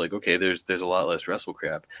now it's like, okay, there's a lot less wrestle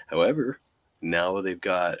crap. However, now they've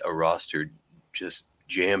got a roster just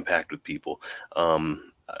jam-packed with people.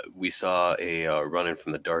 We saw a run-in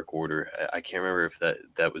from the Dark Order. I can't remember if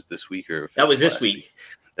that was this week or if that was this week.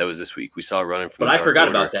 That was this week. We saw a run-in from the Dark Order. But I forgot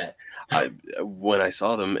about that. When I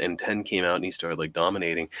saw them and 10 came out and he started like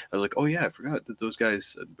dominating, I was like, oh yeah, I forgot that those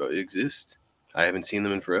guys exist. I haven't seen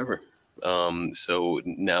them in forever. So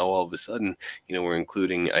now all of a sudden, we're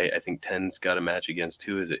including, I think 10's got a match against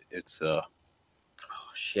who is it? It's oh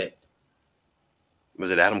shit.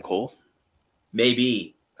 Was it Adam Cole?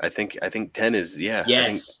 Maybe. I think 10 is, yeah.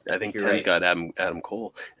 Yes, I think 10's right. got Adam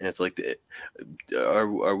Cole, and it's like,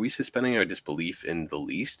 are we suspending our disbelief in the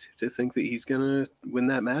least to think that he's gonna win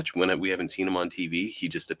that match when we haven't seen him on TV? He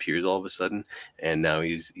just appears all of a sudden, and now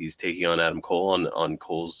he's taking on Adam Cole on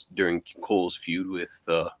during Cole's feud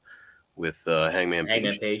with Hangman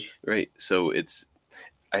Page. Right. So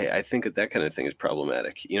I think that kind of thing is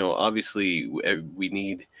problematic. Obviously we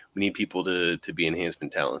need people to be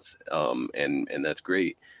enhancement talents. And that's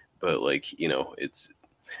great. But like,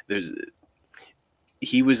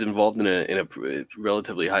 he was involved in a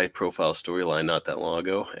relatively high profile storyline not that long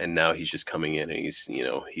ago. And now he's just coming in and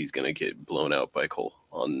he's going to get blown out by Cole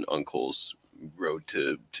on Cole's road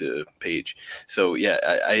to Page. So yeah,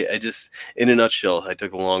 I just, in a nutshell, I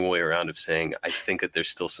took a long way around of saying, I think that there's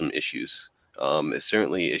still some issues. It's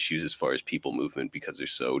certainly issues as far as people movement because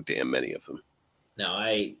there's so damn many of them. Now,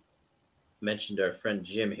 I mentioned our friend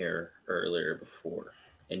Jim here earlier before,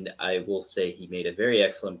 and I will say he made a very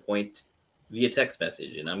excellent point via text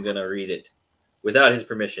message, and I'm going to read it without his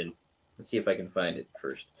permission. Let's see if I can find it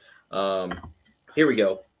first. Here we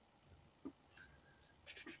go.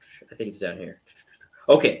 I think it's down here.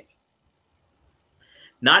 Okay.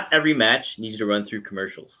 Not every match needs to run through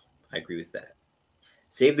commercials. I agree with that.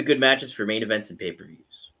 Save the good matches for main events and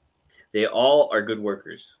pay-per-views. They all are good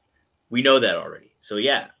workers. We know that already. So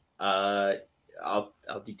yeah, I'll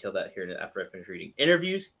detail that here after I finish reading.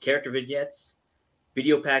 Interviews, character vignettes,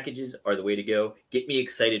 video packages are the way to go. Get me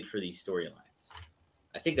excited for these storylines.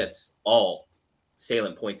 I think that's all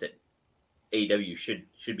salient points that AEW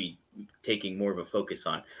should be taking more of a focus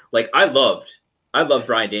on. Like I loved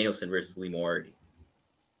Bryan Danielson versus Lee Moriarty.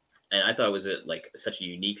 And I thought it was such a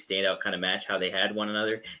unique standout kind of match, how they had one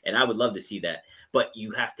another. And I would love to see that. But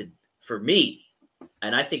you have to, for me,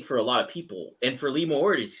 and I think for a lot of people, and for Lee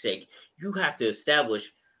Moriarty's sake, you have to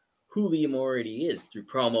establish who Lee Moriarty is through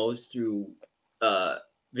promos, through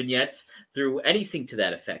vignettes, through anything to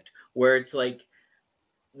that effect, where it's like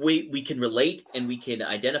we can relate and we can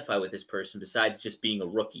identify with this person besides just being a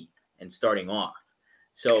rookie and starting off.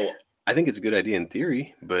 So I think it's a good idea in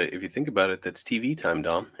theory, but if you think about it, that's TV time,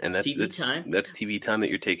 Dom, and that's TV time that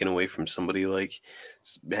you're taking away from somebody like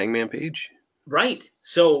Hangman Page. Right.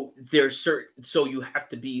 So so you have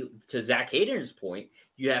to be, to Zach Hayden's point,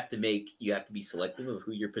 you have to be selective of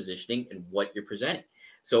who you're positioning and what you're presenting.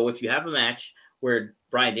 So if you have a match where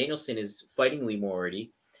Bryan Danielson is fighting Lee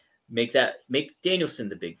Moriarty, make Danielson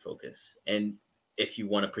the big focus. And if you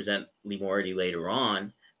want to present Lee Moriarty later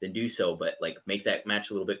on, then do so, but make that match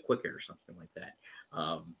a little bit quicker or something like that.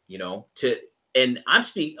 And I'm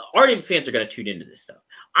speaking, ardent fans are going to tune into this stuff.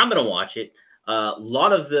 I'm going to watch it. A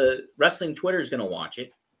lot of the wrestling Twitter is going to watch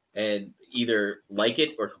it and either like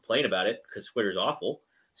it or complain about it because Twitter's awful.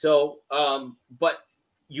 So, but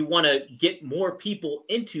you want to get more people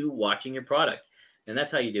into watching your product, and that's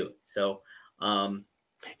how you do it. So,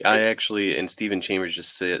 And Steven Chambers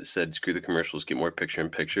just said, screw the commercials, get more picture in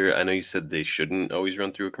picture. I know you said they shouldn't always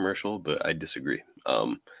run through a commercial, but I disagree.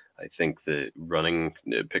 I think that running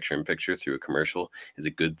picture in picture through a commercial is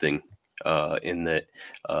a good thing. In that,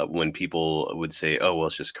 when people would say, "Oh, well,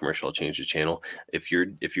 it's just a commercial, I'll change the channel." If you're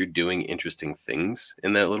doing interesting things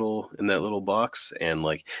in that little box, and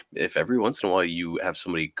like if every once in a while you have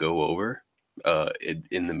somebody go over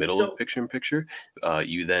in the middle of picture in picture,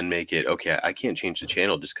 you then make it okay. I can't change the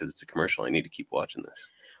channel just because it's a commercial. I need to keep watching this.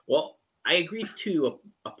 Well, I agree to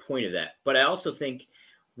a point of that, but I also think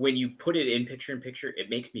when you put it in picture,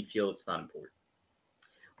 it makes me feel it's not important.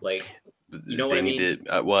 Like, you know what I mean?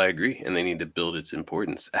 Well, I agree, and they need to build its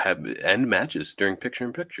importance. Have end matches during picture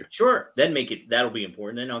in picture. Sure, then make it that'll be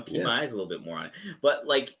important, and I'll keep my eyes a little bit more on it. But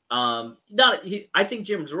like, I think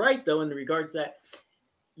Jim's right though in regards that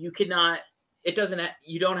you cannot. It doesn't.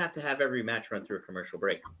 You don't have to have every match run through a commercial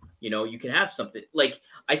break. You can have something like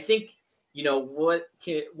I think. What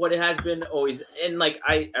it has been always, and like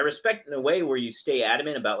I respect in a way where you stay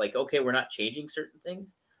adamant about like, okay, we're not changing certain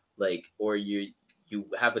things, like, or you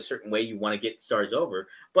have a certain way you want to get stars over.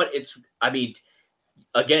 But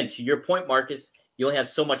again, to your point, Marcus, you only have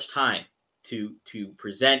so much time to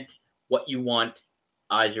present what you want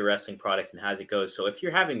as your wrestling product and as it goes. So if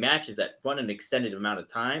you're having matches that run an extended amount of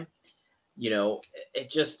time,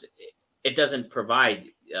 it doesn't provide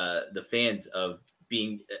the fans of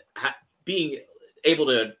being able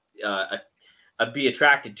to be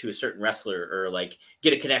attracted to a certain wrestler or like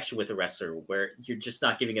get a connection with a wrestler where you're just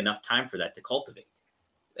not giving enough time for that to cultivate.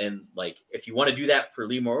 And like, if you want to do that for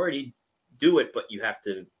Lee Moriarty, do it, but you have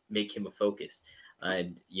to make him a focus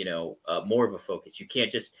and, more of a focus. You can't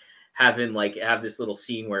just have him have this little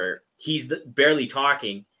scene where he's barely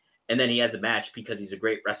talking and then he has a match because he's a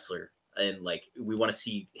great wrestler. And like, we want to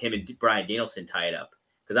see him and Bryan Danielson tie it up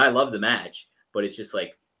because I love the match, but it's just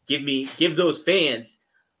like, give those fans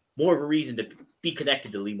more of a reason to be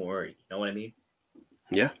connected to Lee Moriarty. You know what I mean?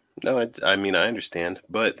 Yeah. No, I understand,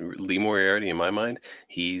 but Lee Moriarty, in my mind,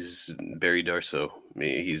 he's Barry Darsow.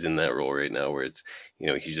 He's in that role right now, where it's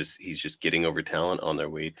he's just getting over talent on their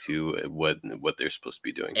way to what they're supposed to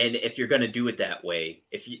be doing. And if you're gonna do it that way,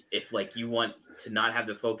 if you want to not have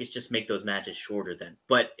the focus, just make those matches shorter. Then,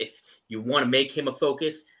 but if you want to make him a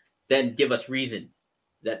focus, then give us reason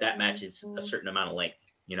that match is a certain amount of length.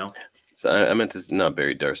 So I meant to not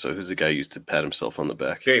Barry Darsow, who's the guy who used to pat himself on the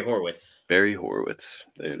back. Barry Horowitz. Barry Horowitz.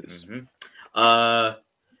 There it is. Mm-hmm.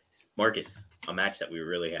 Marcus, a match that we were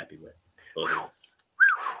really happy with. Both of us.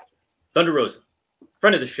 Thunder Rosa,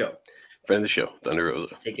 friend of the show. Thunder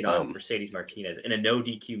Rosa. Taking on Mercedes Martinez in a no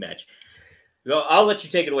DQ match. I'll let you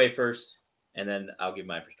take it away first, and then I'll give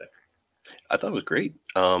my perspective. I thought it was great.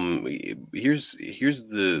 Here's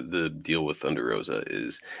the deal with Thunder Rosa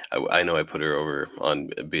is I know I put her over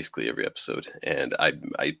on basically every episode, and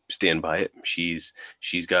I stand by it. She's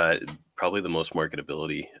got probably the most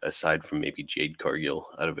marketability aside from maybe Jade Cargill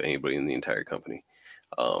out of anybody in the entire company.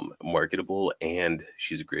 Marketable, and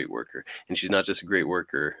she's a great worker, and she's not just a great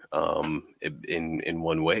worker in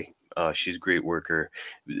one way. She's a great worker.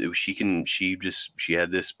 She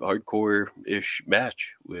had this hardcore-ish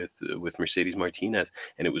match with Mercedes Martinez,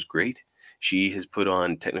 and it was great. She has put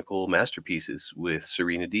on technical masterpieces with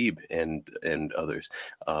Serena Deeb and others.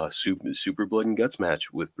 Super Blood and Guts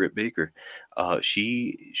match with Britt Baker.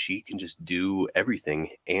 She can just do everything,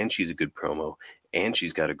 and she's a good promo, and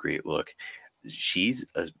she's got a great look. She's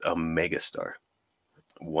a mega star.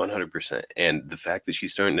 100%. And the fact that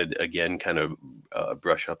she's starting to again kind of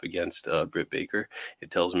brush up against Britt Baker,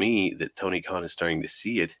 it tells me that Tony Khan is starting to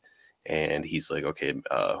see it, and he's like, okay,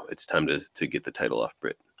 it's time to get the title off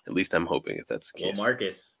Britt. At least I'm hoping that that's the case. Well,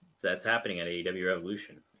 Marcus, that's happening at AEW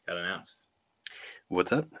Revolution. It got announced.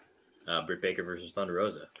 What's up? Britt Baker versus Thunder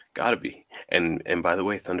Rosa. Gotta be. And by the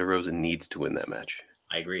way, Thunder Rosa needs to win that match.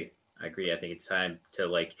 I agree. I think it's time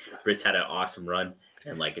to Britt's had an awesome run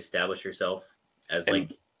and establish herself as a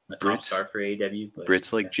top star for AEW. But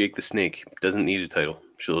Britt's like Jake the Snake, doesn't need a title.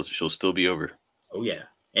 She'll still be over. Oh yeah,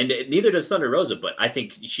 and neither does Thunder Rosa. But I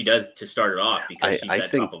think she does to start it off because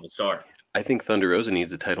she's top of a star. I think Thunder Rosa needs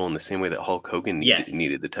the title in the same way that Hulk Hogan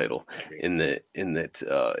needed the title. In that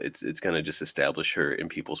it's gonna just establish her in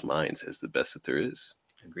people's minds as the best that there is.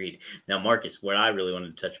 Agreed. Now, Marcus, what I really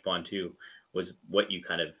wanted to touch upon too was what you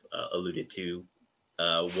kind of alluded to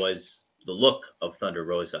was the look of Thunder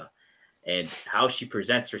Rosa and how she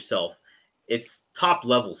presents herself. It's top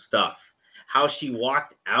level stuff. How she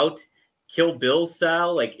walked out Kill Bill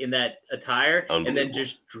style, in that attire, and then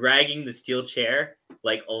just dragging the steel chair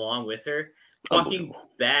along with her. Fucking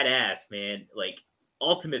badass, man.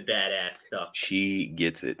 Ultimate badass stuff. She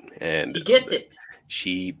gets it, and she gets it.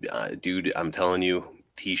 Dude, I'm telling you,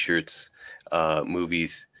 t-shirts,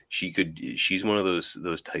 movies. She's one of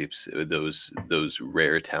those types, those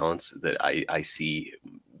rare talents that I see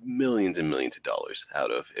millions and millions of dollars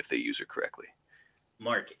out of if they use her correctly.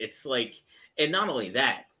 Mark, it's like, and not only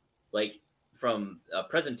that, like from a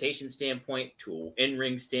presentation standpoint to an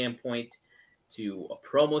in-ring standpoint to a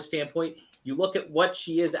promo standpoint, you look at what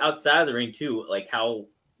she is outside of the ring too, like how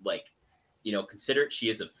like considerate she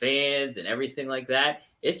is of fans and everything like that.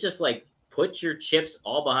 It's just like put your chips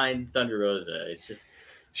all behind Thunder Rosa. It's just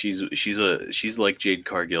She's like Jade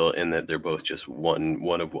Cargill in that they're both just one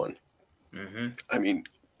of one. Mm-hmm. I mean,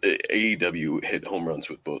 AEW hit home runs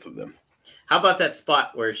with both of them. How about that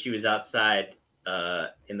spot where she was outside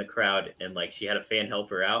in the crowd and like she had a fan help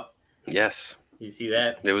her out? Yes. You see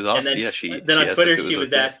that? It was awesome. And then she on Twitter she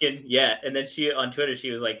was okay. asking, and then she on Twitter she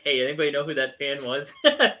was like, "Hey, anybody know who that fan was?"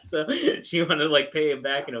 So she wanted to like pay him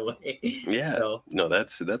back in a way. Yeah. So. No,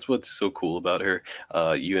 that's what's so cool about her.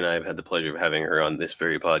 You and I have had the pleasure of having her on this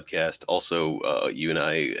very podcast. Also, you and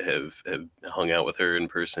I have hung out with her in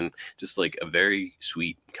person. Just like a very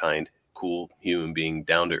sweet, kind, cool human being,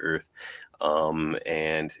 down to earth.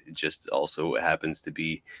 And just also happens to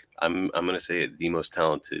be, I'm gonna say it, the most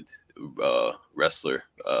talented wrestler.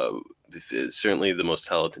 Certainly the most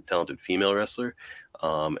talented female wrestler.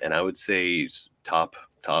 And I would say top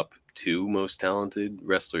 2 most talented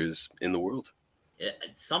wrestlers in the world.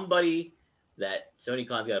 Somebody that Tony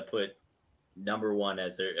Khan's got to put number 1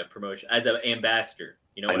 as a promotion, as an ambassador.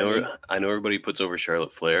 You know what I mean? I know everybody puts over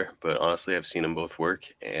Charlotte Flair, but honestly, I've seen them both work,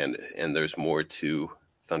 and there's more to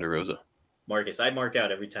Thunder Rosa. Marcus, I mark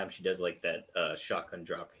out every time she does like that shotgun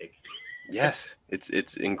drop kick. Yes,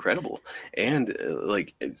 it's incredible, and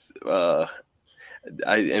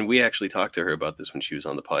we actually talked to her about this when she was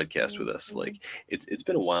on the podcast with us. Like it's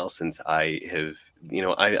been a while since I have,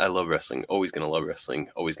 I love wrestling, always going to love wrestling,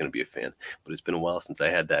 always going to be a fan, but it's been a while since I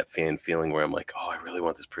had that fan feeling where I'm like, oh, I really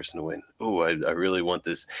want this person to win. Oh, I really want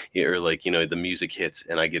this. Or like, the music hits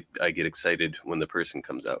and I get excited when the person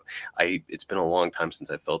comes out. It's been a long time since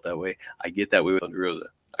I felt that way. I get that way with Thunder Rosa.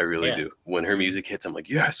 I really do. When her music hits, I'm like,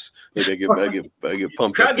 yes. Like I get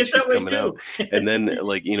pumped up that she's coming out. And then,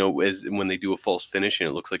 like, as when they do a false finish and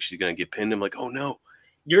it looks like she's gonna get pinned, I'm like, oh no.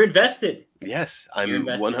 You're invested. Yes, I'm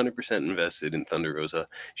 100% invested in Thunder Rosa.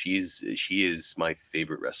 She is my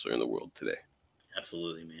favorite wrestler in the world today.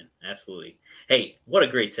 Absolutely, man. Absolutely. Hey, what a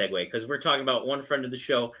great segue, because we're talking about one friend of the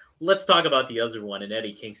show. Let's talk about the other one, and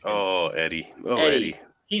Eddie Kingston. Oh, Eddie.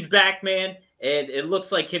 He's back, man. And it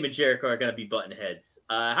looks like him and Jericho are going to be button heads.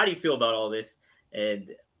 How do you feel about all this?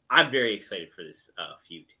 And I'm very excited for this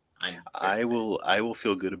feud. I will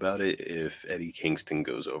feel good about it if Eddie Kingston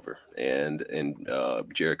goes over and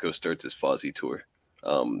Jericho starts his Fozzy tour.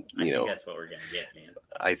 I think that's what we're going to get, man.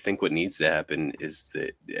 I think what needs to happen is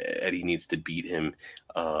that Eddie needs to beat him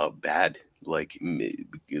bad. Like,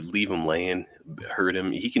 leave him laying, hurt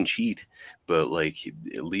him. He can cheat, but like,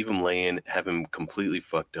 leave him laying, have him completely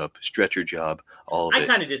fucked up, stretcher job, all of it. I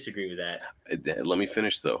kind of disagree with that. Let me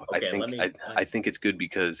finish though. Okay, I think it's good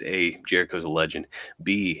because A, Jericho's a legend.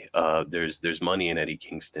 B, there's money in Eddie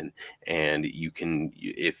Kingston, and you can,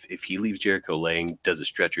 if he leaves Jericho laying, does a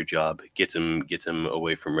stretcher job, gets him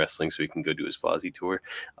away from wrestling so he can go do his Fozzy tour.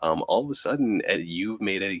 All of a sudden, you've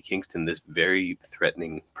made Eddie Kingston this very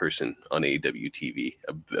threatening person on AEW TV,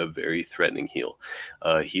 a very threatening heel.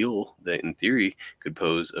 A heel that in theory could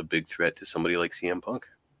pose a big threat to somebody like CM Punk.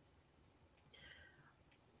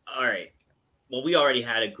 All right. Well, we already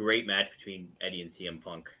had a great match between Eddie and CM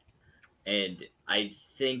Punk. And I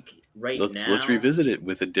think let's revisit it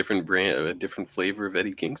with a different brand, a different flavor of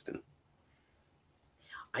Eddie Kingston.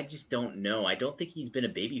 I just don't know. I don't think he's been a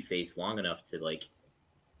babyface long enough to like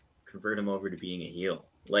convert him over to being a heel.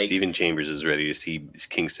 Like Steven Chambers is ready to see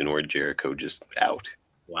Kingston or Jericho just out.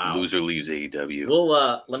 Wow. Loser leaves AEW.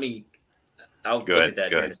 Well, I'll look at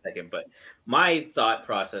that in a second. But my thought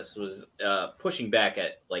process was pushing back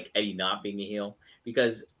at like Eddie not being a heel,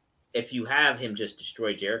 because if you have him just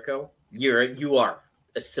destroy Jericho, you are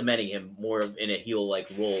cementing him more in a heel like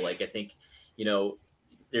role. Like I think,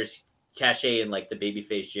 there's cachet in like the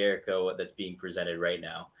babyface Jericho that's being presented right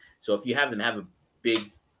now. So if you have them have a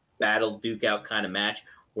big battle duke out kind of match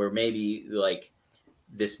where maybe like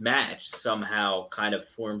this match somehow kind of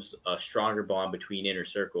forms a stronger bond between Inner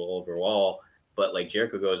Circle overall, but like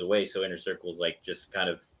Jericho goes away, so Inner Circle's like just kind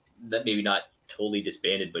of that, maybe not totally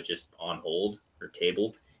disbanded, but just on hold or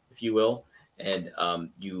tabled, if you will. And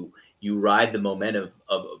you ride the momentum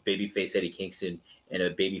of babyface Eddie Kingston and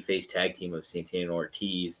a babyface tag team of Santana and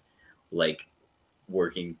Ortiz, like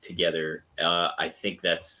working together. I think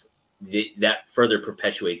that further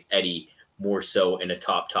perpetuates Eddie more so in a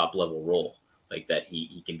top level role like that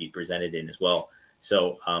he can be presented in as well.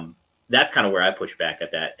 So that's kind of where I push back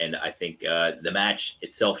at that. And I think the match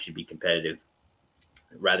itself should be competitive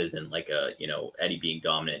rather than like Eddie being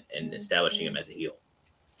dominant and establishing him as a heel.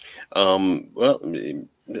 Well,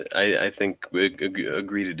 I think we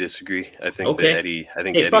agree to disagree. I think that Eddie. I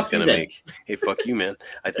think Eddie's gonna make. Hey, fuck you, man.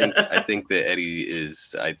 I think that Eddie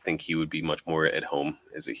is. I think he would be much more at home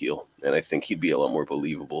as a heel, and I think he'd be a lot more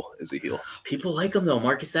believable as a heel. People like him though,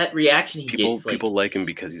 Marcus. That reaction he gets. People like him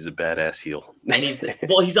because he's a badass heel, and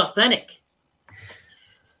he's authentic.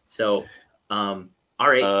 So, all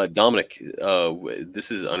right, Dominic.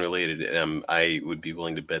 This is unrelated, and I would be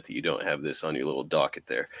willing to bet that you don't have this on your little docket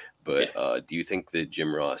there. But do you think that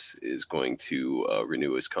Jim Ross is going to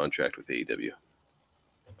renew his contract with AEW?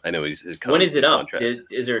 I know his when is it up?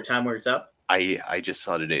 Is there a time where it's up? I just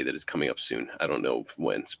saw today that it's coming up soon. I don't know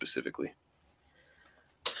when specifically.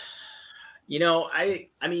 I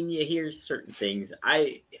mean, you hear certain things.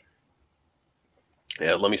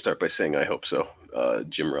 Yeah, let me start by saying I hope so.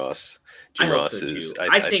 Jim Ross is.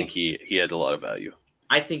 I think he has a lot of value.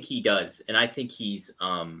 I think he does, and I think he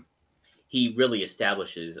really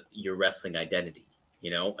establishes your wrestling identity.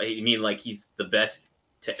 I mean, like he's the best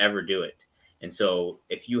to ever do it, and so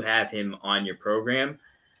if you have him on your program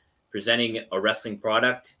presenting a wrestling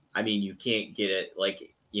product, I mean, you can't get it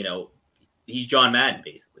like he's John Madden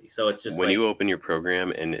basically. So it's just when you open your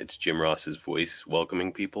program and it's Jim Ross's voice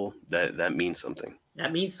welcoming people, that means something.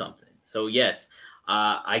 That means something. So yes,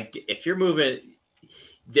 if you're moving,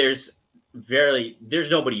 there's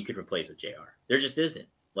nobody you could replace with JR. There just isn't.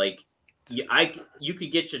 Like you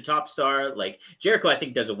could get your top star like Jericho. I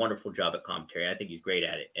think does a wonderful job at commentary. I think he's great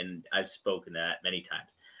at it, and I've spoken to that many times.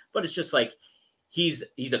 But it's just like he's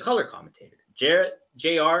a color commentator.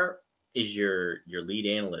 JR is your lead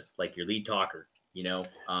analyst, like your lead talker.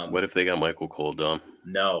 What if they got Michael Cole, Dom?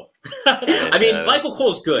 No. I mean, Michael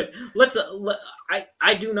Cole's good.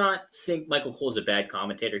 I do not think Michael Cole's a bad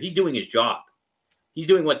commentator. He's doing his job. He's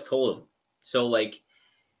doing what's told of him. So, like,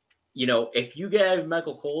 if you give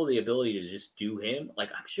Michael Cole the ability to just do him, like,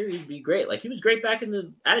 I'm sure he'd be great. Like, he was great back in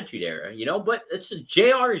the Attitude Era, but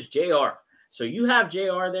JR is JR. So you have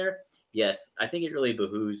JR there. Yes, I think it really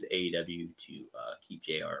behooves AEW to keep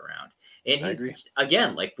JR around. And he's,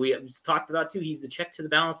 again, like we talked about too, he's the check to the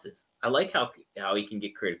balances. I like how he can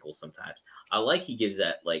get critical sometimes. I like he gives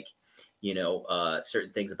that, like,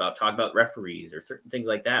 certain things about talk about referees or certain things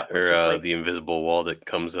like that. Or the invisible wall that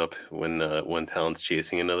comes up when one talent's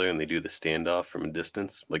chasing another and they do the standoff from a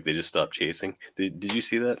distance. Like they just stop chasing. Did you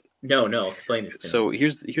see that? No. Explain this to me. So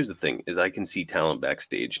here's the thing: is I can see talent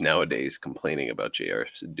backstage nowadays complaining about JR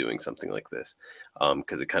doing something like this,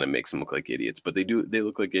 because it kind of makes them look like idiots. But they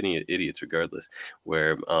look like idiots regardless.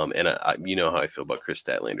 Where and I how I feel about Chris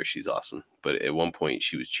Statlander. She's awesome, but at one point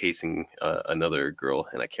she was chasing another girl,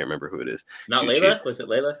 and I can't remember who it is. Not Layla? Was it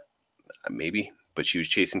Layla? Maybe, but she was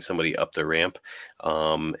chasing somebody up the ramp,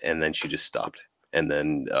 and then she just stopped. And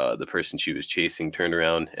then the person she was chasing turned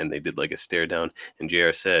around and they did like a stare down. And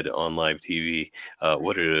JR said on live TV,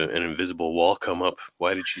 what did an invisible wall come up?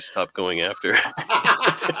 Why did she stop going after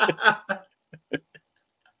her?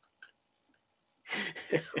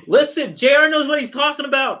 Listen, JR knows what he's talking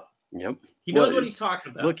about. Yep. He knows what he's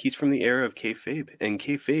talking about. Look, he's from the era of kayfabe. And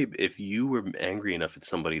kayfabe, if you were angry enough at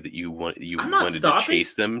somebody that you wanted to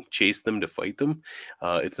chase them to fight them,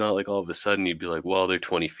 it's not like all of a sudden you'd be like, well, they're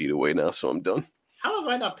 20 feet away now, so I'm done. How have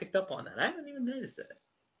I not picked up on that? I haven't even noticed that.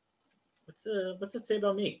 What's that say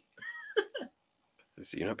about me?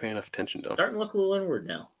 You're not paying enough attention, Dom. Starting to look a little inward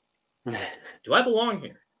now. Do I belong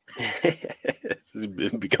here? This is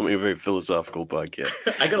becoming a very philosophical podcast.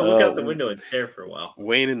 I gotta look out the window and stare for a while.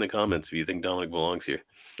 Weigh in the comments if you think Dominic belongs here.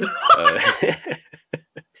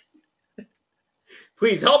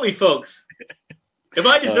 Please help me, folks. Am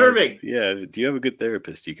I deserving? Yeah. Do you have a good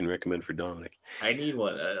therapist you can recommend for Dominic? I need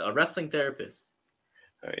one. A wrestling therapist.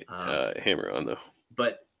 All right. Hammer on, though.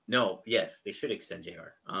 But no, yes, they should extend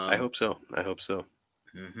JR. I hope so.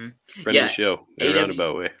 Mm-hmm. Friend of the show in a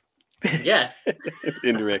roundabout way. Yes.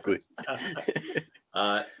 Indirectly.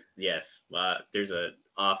 Yes. There's a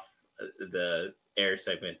off the air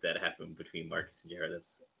segment that happened between Marcus and JR.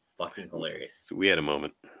 That's fucking hilarious. So we had a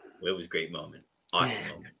moment. It was a great moment. Awesome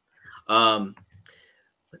moment.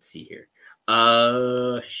 Let's see here.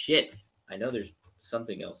 Shit. I know there's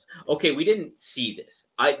something else. Okay, we didn't see this.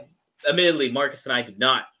 Admittedly, Marcus and I did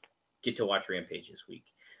not get to watch Rampage this week.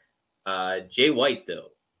 Jay White, though,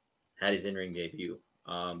 had his in-ring debut.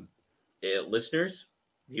 Listeners,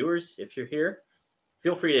 viewers, if you're here,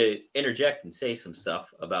 feel free to interject and say some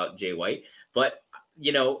stuff about Jay White. But,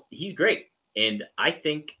 he's great. And I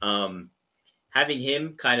think having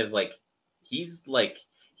him kind of like he's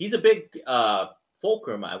a big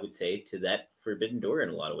fulcrum, I would say, to that Forbidden Door in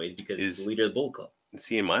a lot of ways because he's the leader of the Bullet Club.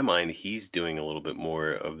 See, in my mind, he's doing a little bit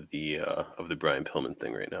more of the Brian Pillman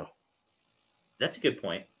thing right now. That's a good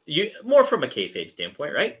point. You more from a kayfabe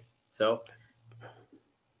standpoint, right? So,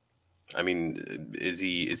 I mean, is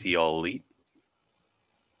he all elite?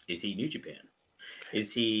 Is he New Japan?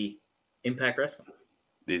 Is he Impact Wrestling?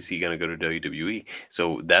 Is he going to go to WWE?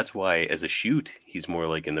 So that's why, as a shoot, he's more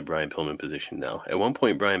like in the Brian Pillman position now. At one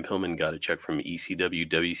point, Brian Pillman got a check from ECW,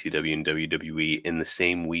 WCW, and WWE in the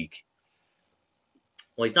same week.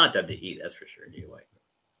 Well, he's not WWE, that's for sure. Anyway.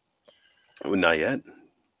 Well, not yet.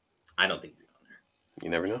 I don't think he's going there. You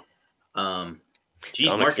never know. Geez,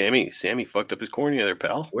 Marcus, Sammy fucked up his cornea there,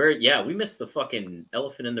 pal. We missed the fucking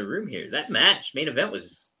elephant in the room here. That main event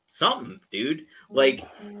was something, dude. Like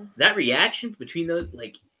that reaction between those,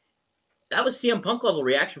 like that was CM Punk level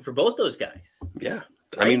reaction for both those guys. Yeah.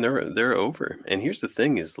 Right? I mean, they're over. And here's the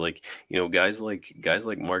thing: is like guys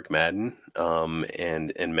like Mark Madden,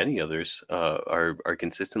 and many others are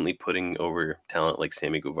consistently putting over talent like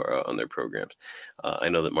Sammy Guevara on their programs. I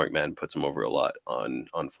know that Mark Madden puts him over a lot on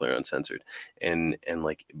Flair Uncensored, and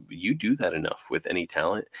like you do that enough with any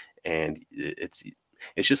talent, and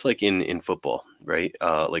it's just like in football, right?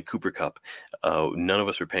 Like Cooper Kupp. None of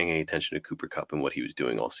us were paying any attention to Cooper Kupp and what he was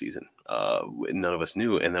doing all season. None of us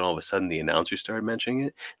knew. And then all of a sudden the announcers started mentioning it.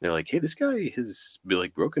 And they're like, hey, this guy has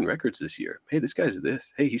like broken records this year. Hey, this guy's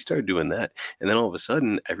this. Hey, he started doing that. And then all of a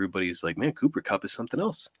sudden everybody's like, man, Cooper Kupp is something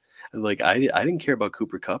else. Like I didn't care about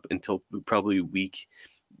Cooper Kupp until probably week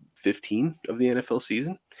 15 of the NFL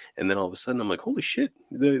season, and then all of a sudden I'm like, holy shit,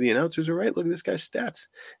 the announcers are right, look at this guy's stats.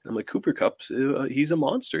 And I'm like, Cooper Kupp, he's a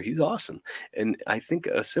monster, he's awesome. And I think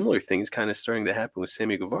a similar thing is kind of starting to happen with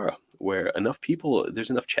Sammy Guevara, where there's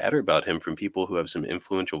enough chatter about him from people who have some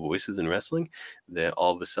influential voices in wrestling that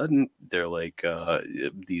all of a sudden they're like,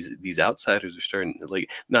 these outsiders are starting,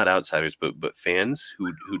 like not outsiders but fans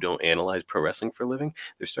who don't analyze pro wrestling for a living,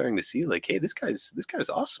 they're starting to see like, hey, this guy's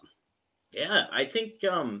awesome. Yeah, I think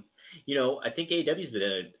I think AEW's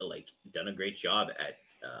been done a great job at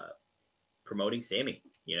promoting Sammy.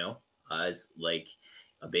 As like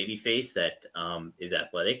a baby face that is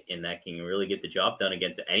athletic and that can really get the job done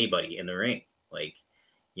against anybody in the ring. Like,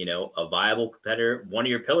 a viable competitor, one of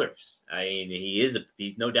your pillars. I mean, he's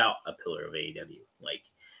no doubt a pillar of AEW. Like,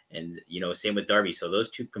 and same with Darby. So those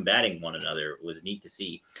two combating one another was neat to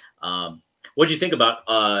see. What'd you think about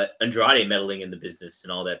Andrade meddling in the business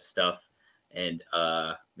and all that stuff? And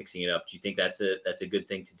mixing it up. Do you think that's a good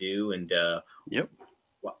thing to do? And yep.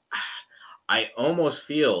 I almost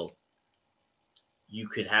feel you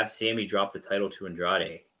could have Sammy drop the title to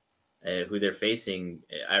Andrade, who they're facing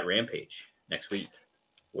at Rampage next week.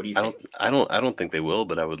 What do you think? I don't think they will,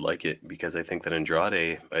 but I would like it because I think that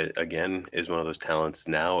Andrade again is one of those talents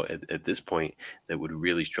now at this point that would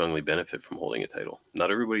really strongly benefit from holding a title. Not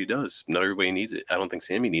everybody does. Not everybody needs it. I don't think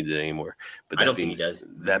Sammy needs it anymore. But I don't think he does.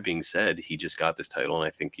 That being said, he just got this title, and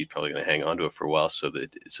I think he's probably going to hang on to it for a while, so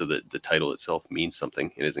that the title itself means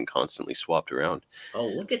something. It isn't constantly swapped around. Oh,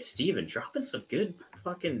 look at Steven dropping some good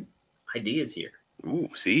fucking ideas here. Ooh,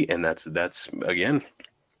 see, and that's again.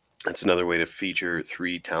 That's another way to feature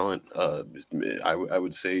three talent. I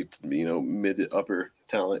would say, mid upper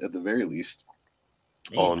talent at the very least,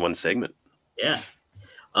 all in one segment. Yeah.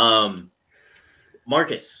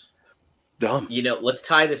 Marcus. Dom. Let's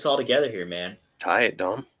tie this all together here, man. Tie it,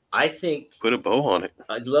 Dom. I think put a bow on it.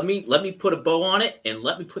 Let me put a bow on it and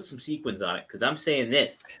let me put some sequins on it because I'm saying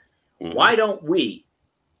this. Mm-hmm. Why don't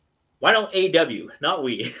AEW, not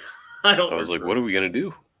we? I was like, what are we gonna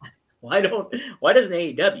do? Why doesn't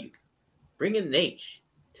AEW bring in Nate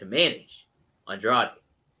to manage Andrade?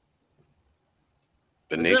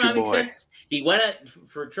 The Nature Boy. Sense? He went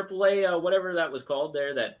for AAA, whatever that was called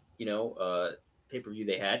there, that pay-per-view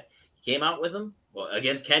they had. He came out with him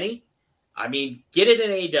against Kenny. I mean, get it in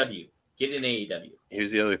AEW. Get it in AEW. Here's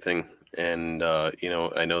the other thing. And,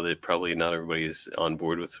 I know that probably not everybody is on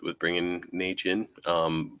board with bringing Nate in.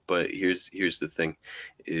 But here's the thing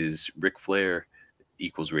is Ric Flair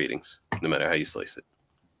equals ratings, no matter how you slice it.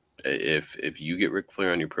 If you get Ric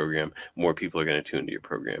Flair on your program, more people are going to tune into your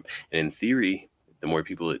program. And in theory, the more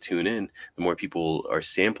people that tune in, the more people are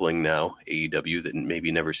sampling now AEW that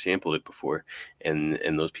maybe never sampled it before. And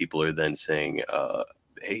those people are then saying,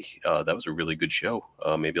 hey, that was a really good show.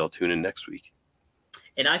 Maybe I'll tune in next week.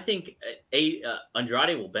 And I think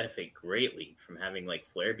Andrade will benefit greatly from having like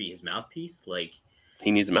Flair be his mouthpiece. Like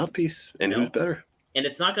he needs a mouthpiece, and who's better? And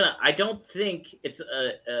it's not gonna. I don't think it's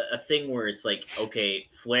a thing where it's like, okay,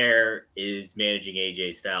 Flair is managing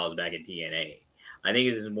AJ Styles back in TNA. I think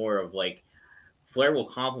this is more of like, Flair will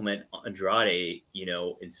complement Andrade,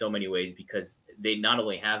 in so many ways because they not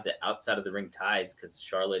only have the outside of the ring ties because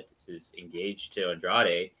Charlotte is engaged to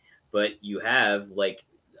Andrade, but you have like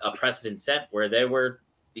a precedent set where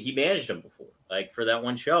he managed them before, like for that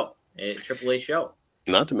one show, a AAA show.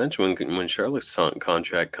 Not to mention when Charlotte's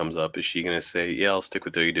contract comes up, is she going to say, "Yeah, I'll stick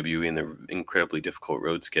with WWE in the incredibly difficult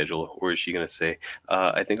road schedule," or is she going to say,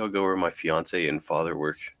 "I think I'll go where my fiance and father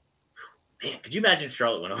work"? Man, could you imagine if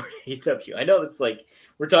Charlotte went over to AEW? I know it's like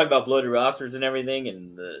we're talking about bloated rosters and everything,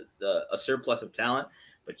 and a surplus of talent,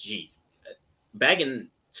 but geez, bagging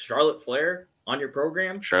Charlotte Flair on your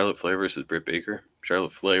program. Charlotte Flair versus Britt Baker.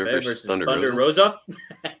 Charlotte Flair versus Thunder Rosa.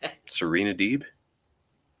 Serena Deeb.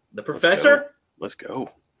 The Professor. Let's go.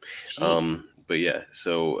 But yeah,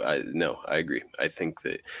 so I agree. I think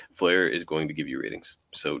that Flair is going to give you ratings.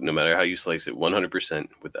 So no matter how you slice it, 100%,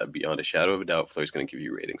 with that beyond a shadow of a doubt, Flair's going to give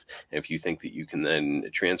you ratings. And if you think that you can then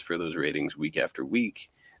transfer those ratings week after week,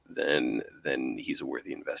 then he's a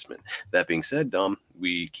worthy investment. That being said, Dom,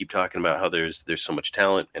 we keep talking about how there's so much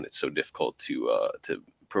talent and it's so difficult to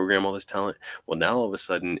program all this talent. Well, now all of a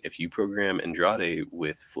sudden, if you program Andrade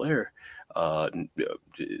with Flair,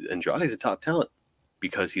 Andrade's a top talent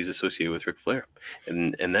because he's associated with Ric Flair,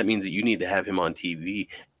 and that means that you need to have him on TV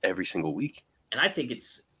every single week. And I think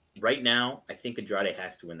right now, I think Andrade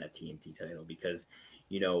has to win that TNT title because,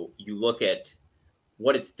 you look at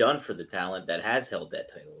what it's done for the talent that has held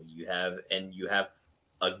that title. You have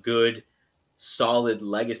a good, solid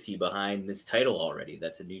legacy behind this title already.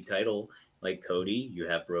 That's a new title. Like Cody, you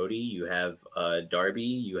have Brody, you have Darby,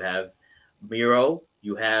 you have Miro,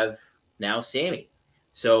 you have now Sammy.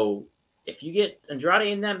 So if you get Andrade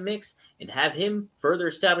in that mix and have him further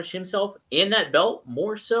establish himself in that belt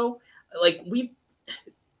more so, like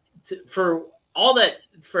for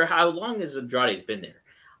how long as Andrade's been there,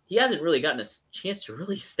 he hasn't really gotten a chance to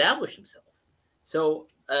really establish himself. So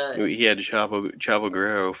he had Chavo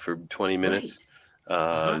Guerrero for 20 minutes.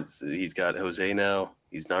 Right. He's got Jose now.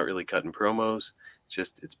 He's not really cutting promos.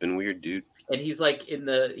 It's been weird, dude. And he's like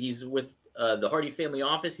he's with the Hardy family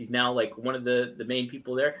office. He's now like one of the main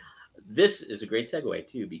people there. This is a great segue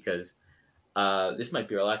too, because this might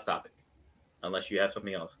be our last topic, unless you have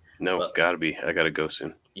something else. No, gotta be. I gotta go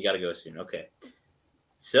soon. You gotta go soon. Okay.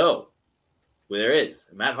 So, there is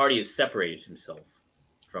Matt Hardy has separated himself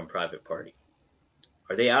from Private Party.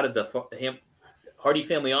 Are they out of the Hardy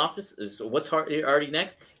family office? What's Hardy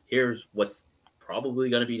next? Here's what's probably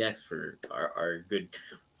going to be next for our good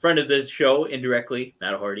friend of the show, indirectly,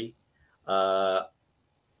 Matt Hardy.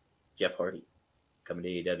 Jeff Hardy coming to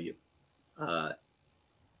AEW.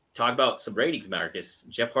 Talk about some ratings, Marcus.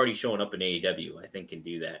 Jeff Hardy showing up in AEW, I think, can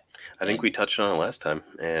do that. I think we touched on it last time.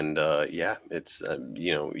 And it's,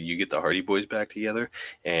 you get the Hardy Boys back together,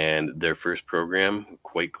 and their first program,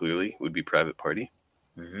 quite clearly, would be Private Party.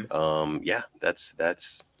 Mm-hmm.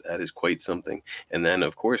 That is quite something. And then,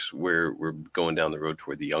 of course, we're going down the road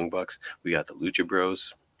toward the Young Bucks. We got the Lucha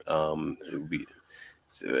Bros.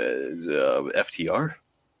 FTR.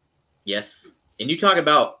 Yes. And you talk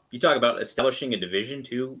about establishing a division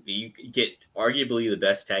too. You get arguably the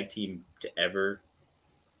best tag team to ever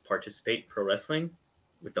participate in pro wrestling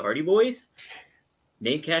with the Hardy Boys.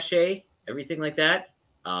 Name cachet, everything like that.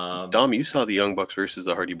 Dom, you saw the Young Bucks versus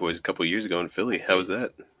the Hardy Boys a couple years ago in Philly. How was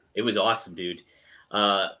that? It was awesome, dude.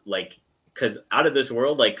 Because out of this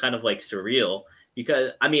world, like kind of like surreal.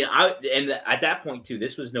 Because at that point too,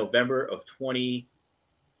 this was November of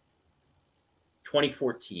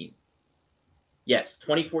 2014. Yes,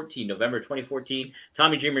 2014, November 2014.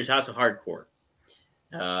 Tommy Dreamer's House of Hardcore.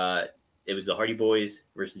 It was the Hardy Boys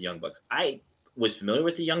versus the Young Bucks. I was familiar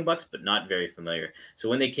with the Young Bucks, but not very familiar. So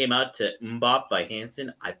when they came out to Mbop by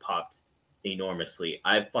Hanson, I popped enormously.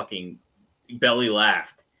 I fucking belly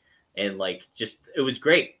laughed. And it was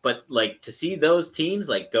great. But to see those teams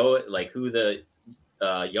go who the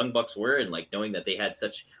Young Bucks were, and knowing that they had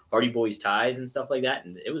such Hardy Boys ties and stuff like that,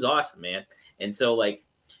 and it was awesome, man. And so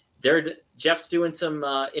Jeff's doing some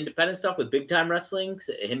independent stuff with Big Time Wrestling.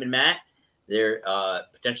 So him and Matt, they're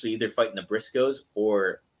potentially either fighting the Briscoes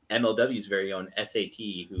or MLW's very own SAT,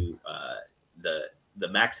 who the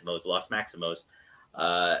Maximos, Los Maximos.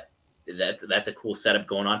 That's a cool setup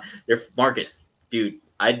going on. Marcus, dude,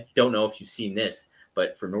 I don't know if you've seen this,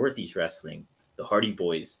 but for Northeast Wrestling, the Hardy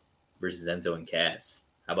Boys versus Enzo and Cass.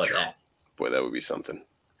 How about that? Boy, that would be something.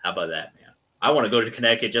 How about that, man? I want to go to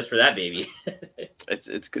Connecticut just for that, baby.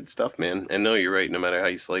 It's good stuff, man. And no, you're right. No matter how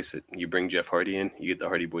you slice it, you bring Jeff Hardy in, you get the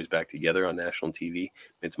Hardy Boys back together on national TV.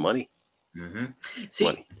 It's money. Mm-hmm. See,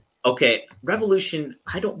 money. Okay, Revolution.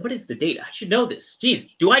 What is the date? I should know this. Jeez,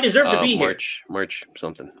 do I deserve to be March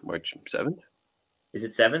something. March 7th? Is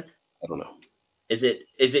it 7th? I don't know. Is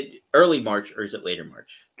it early March or is it later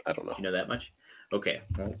March? I don't know. Do you know that much? Okay.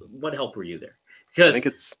 Well, what help were you there? I Because think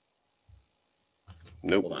it's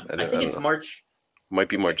nope. hold on. I I don't, think I don't it's know. March. Might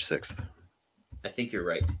be Okay. March 6th. I think you're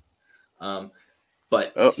right.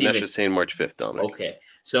 But Oh, Steven, Nesha's saying March 5th, Dominic. okay.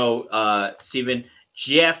 So Steven,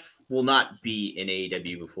 Jeff will not be in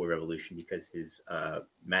AEW before Revolution because his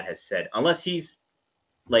Matt has said unless he's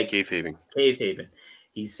like Kayfabing.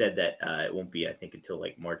 he said that it won't be I think until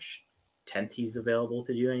like March 10th he's available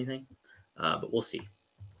to do anything. But we'll see.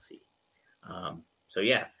 We'll see. So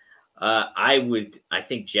yeah. I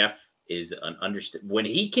think Jeff is an understood when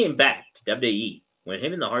he came back to WWE, when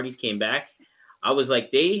him and the Hardys came back, I was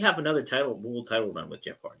like, they have another world title run with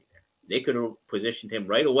Jeff Hardy there. They could have positioned him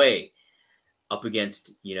right away up against,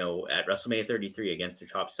 at WrestleMania 33 against their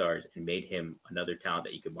top stars and made him another talent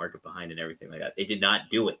that you could market behind and everything like that. They did not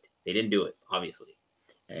do it. They didn't do it, obviously.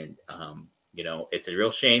 And, it's a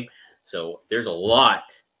real shame. So there's a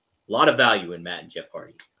lot of value in Matt and Jeff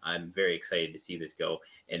Hardy. I'm very excited to see this go.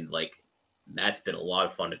 And Matt's been a lot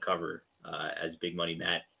of fun to cover as Big Money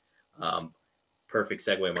Matt. Perfect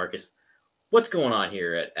segue, Marcus. What's going on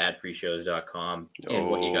here at adfreeshows.com and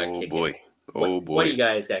what you got kicking? What do you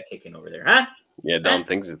guys got kicking over there, huh? Yeah, Dom,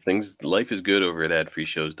 life is good over at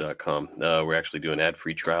adfreeshows.com. We're actually doing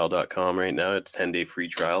adfreetrial.com right now. It's 10-day free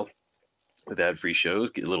trial with Ad Free Shows.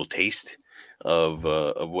 Get a little taste of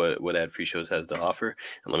what Ad Free Shows has to offer.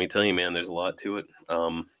 And let me tell you, man, there's a lot to it.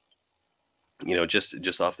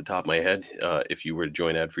 Just off the top of my head, if you were to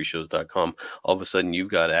join adfreeshows.com, all of a sudden you've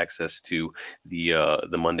got access to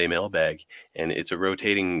the Monday mailbag, and it's a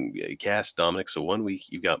rotating cast, Dominic. So 1 week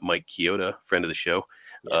you've got Mike Chioda, friend of the show.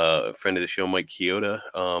 Yes. Friend of the show, Mike Chioda.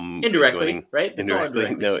 Indirectly, right?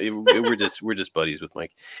 Indirectly. No, we're just buddies with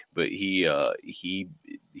Mike, but he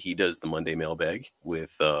does the Monday mailbag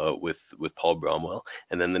with Paul Bromwell,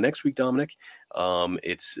 and then the next week, Dominic,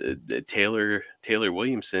 it's Taylor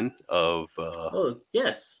Williamson of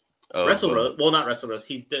yes, Wrestle Roast. Well, not Wrestle Roast.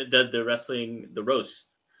 He's the wrestling the roast,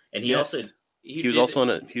 and he also. He was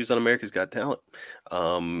on America's Got Talent.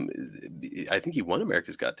 I think he won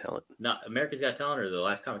America's Got Talent. Not America's Got Talent or The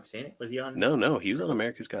Last Comic Standing? Was he on? No, he was on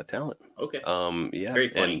America's Got Talent. Okay. Yeah, very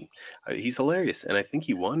funny. And he's hilarious, and I think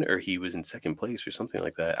he won or he was in second place or something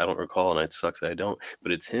like that. I don't recall, and it sucks that I don't.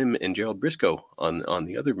 But it's him and Gerald Briscoe on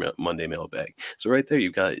the other Monday mailbag. So right there,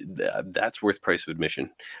 you've got that's worth price of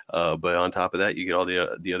admission. But on top of that, you get all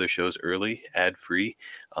the other shows early, ad free,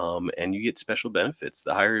 and you get special benefits.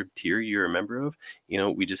 The higher tier you're a member of,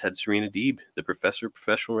 we just had Serena Deeb, the professor of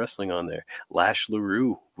professional wrestling, on there. Lash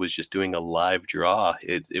LaRue was just doing a live draw.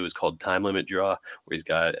 It was called Time Limit Draw, where he's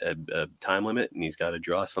got a time limit and he's got to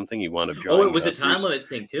draw something. He wound up drawing. Oh, it was a time limit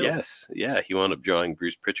thing too. Yes, yeah. He wound up drawing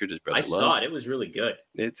Bruce Pritchard, his brother. I saw it. It was really good.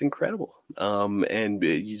 It's incredible. And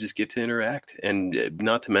you just get to interact, and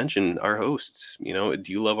not to mention our hosts. Do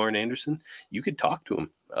you love Arn Anderson? You could talk to him.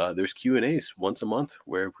 There's Q&As once a month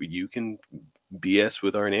where you can BS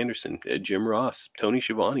with Arn Anderson, Jim Ross, Tony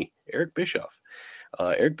Schiavone, Eric Bischoff.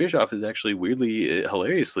 Eric Bischoff has actually weirdly,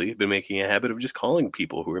 hilariously been making a habit of just calling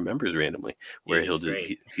people who are members randomly, where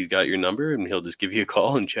he's got your number and he'll just give you a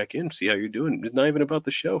call and check in, see how you're doing. It's not even about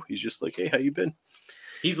the show. He's just like, hey, how you been?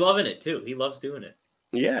 He's loving it too. He loves doing it.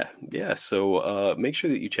 Yeah. So make sure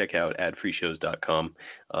that you check out adfreeshows.com.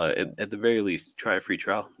 At the very least, try a free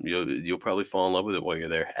trial. You'll probably fall in love with it while you're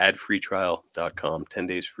there. Adfreetrial.com, 10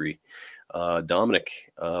 days free. Dominic,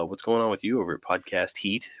 what's going on with you over at Podcast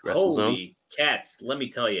Heat, WrestleZone? Holy cats, let me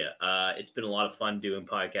tell you, it's been a lot of fun doing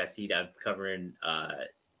Podcast Heat. I'm covering,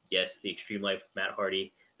 The Extreme Life with Matt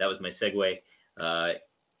Hardy. That was my segue.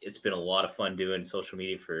 It's been a lot of fun doing social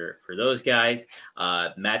media for those guys.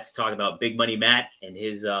 Matt's talking about Big Money Matt and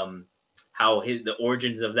his the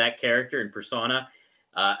origins of that character and persona.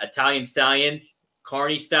 Italian Stallion,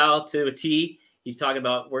 Carney style to a T. He's talking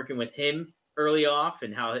about working with him early off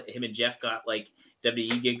and how him and Jeff got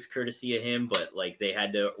WWE gigs courtesy of him, but they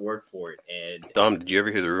had to work for it. And Dom, did you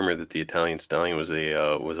ever hear the rumor that the Italian Stallion was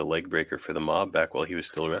a leg breaker for the Mob back while he was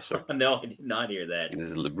still a wrestler? No, I did not hear that.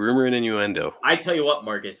 This is rumor and innuendo. I tell you what,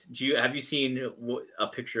 Marcus, have you seen a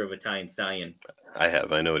picture of Italian Stallion? I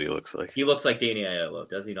have. I know what he looks like. He looks like Danny Aiello,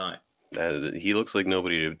 does he not? He looks like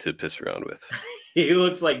nobody to piss around with. He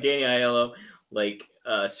looks like Danny Aiello,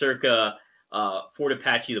 circa Fort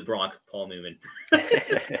Apache the Bronx, Paul Newman.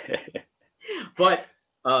 But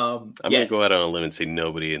I'm gonna go out on a limb and say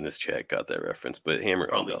nobody in this chat got that reference, but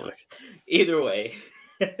hammer on, Dominic. Either way,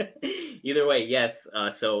 yes.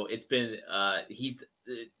 So it's been he's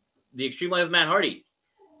the Extreme Life of Matt Hardy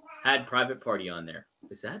had Private Party on there.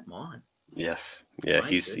 Is that Mon? Yes, yeah.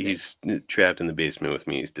 He's trapped in the basement with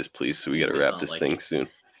me. He's displeased, so we got to wrap this thing soon.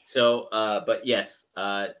 So, but yes,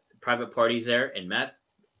 private parties there, and Matt,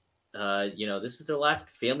 this is their last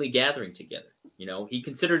family gathering together. He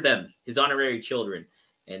considered them his honorary children,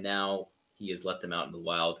 and now he has let them out in the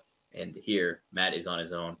wild. And here, Matt is on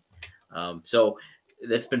his own. So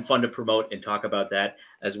that's been fun to promote and talk about that,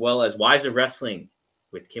 as well as Wives of Wrestling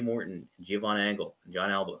with Kim Orton, Giovanna Angle, and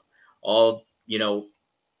John Alba, all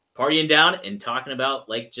partying down and talking about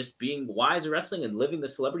like just being wise of wrestling and living the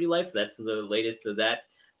celebrity life. That's the latest of that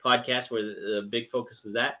podcast where the big focus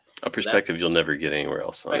was that. A perspective you'll never get anywhere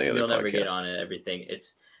else on any other podcast. You'll never get on it. Everything.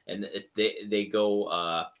 They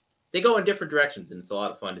go in different directions, and it's a lot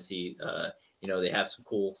of fun to see. They have some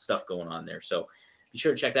cool stuff going on there. So be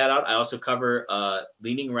sure to check that out. I also cover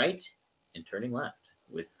Leaning Right and Turning Left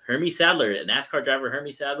with Hermie Sadler, a NASCAR driver,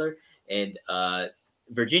 Hermie Sadler, and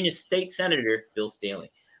Virginia State Senator Bill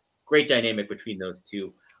Staley. Great dynamic between those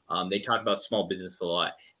two. They talk about small business a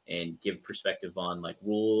lot and give perspective on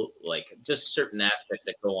just certain aspects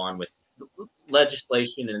that go on with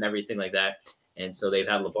legislation and everything like that. And so they've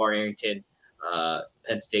had LeVar Arrington,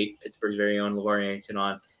 Penn State, Pittsburgh's very own LeVar Arrington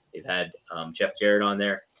on. They've had Jeff Jarrett on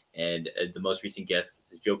there. And the most recent guest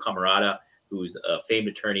is Joe Camarada, who's a famed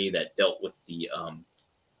attorney that dealt with the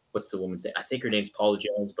what's the woman's name? I think her name's Paula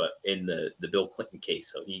Jones, but in the Bill Clinton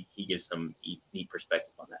case. So he gives some neat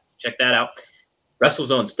perspective on that. So check that out.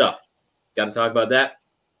 WrestleZone stuff. Got to talk about that.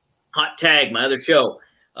 Hot Tag, my other show.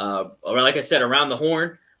 Like I said, around the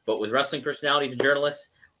horn, but with wrestling personalities and journalists.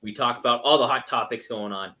 We talk about all the hot topics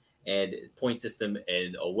going on and point system,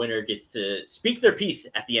 and a winner gets to speak their piece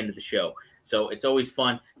at the end of the show. So it's always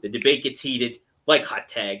fun. The debate gets heated like Hot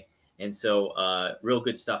Tag. And so real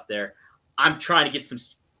good stuff there. I'm trying to get some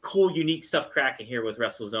cool, unique stuff cracking here with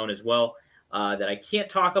WrestleZone as well that I can't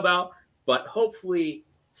talk about, but hopefully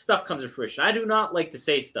stuff comes to fruition. I do not like to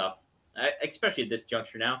say stuff, especially at this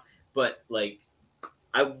juncture now, but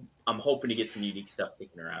I'm hoping to get some unique stuff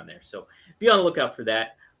kicking around there. So be on the lookout for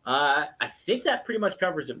that. I think that pretty much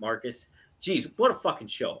covers it, Marcus. Jeez, what a fucking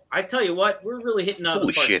show. I tell you what, we're really hitting out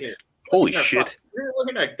the park here. Holy shit. We're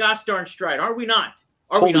looking at a gosh darn stride, are we not?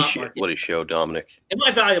 Holy shit, Marcus? What a show, Dominic. Am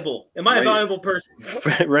I valuable? Am I a valuable person?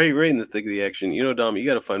 Right in the thick of the action. Dom, you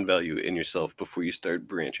got to find value in yourself before you start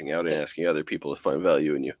branching out and asking other people to find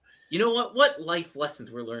value in you. You know what? What life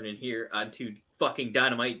lessons we're learning here on two fucking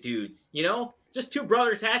dynamite dudes. Just two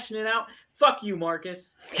brothers hashing it out. Fuck you,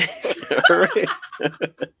 Marcus. All right.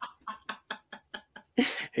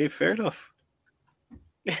 Hey, fair enough.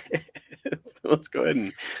 Let's go ahead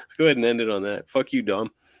and end it on that. Fuck you,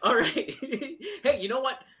 Dom. All right. Hey, you know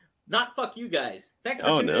what? Not fuck you guys. Thanks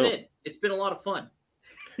for tuning in. It's been a lot of fun.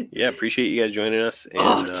 Yeah, appreciate you guys joining us.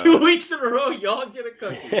 And, 2 weeks in a row, y'all get a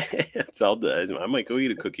cookie. That's all. I might go eat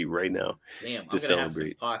a cookie right now. Damn, I'm gonna have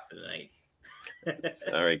some pasta tonight.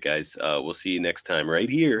 All right, guys. We'll see you next time right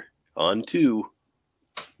here on 2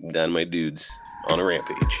 Dynamite Dudes on a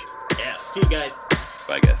Rampage. Yeah, see you guys.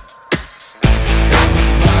 Bye, guys.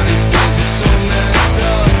 Everybody says you're so messed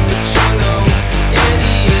up, but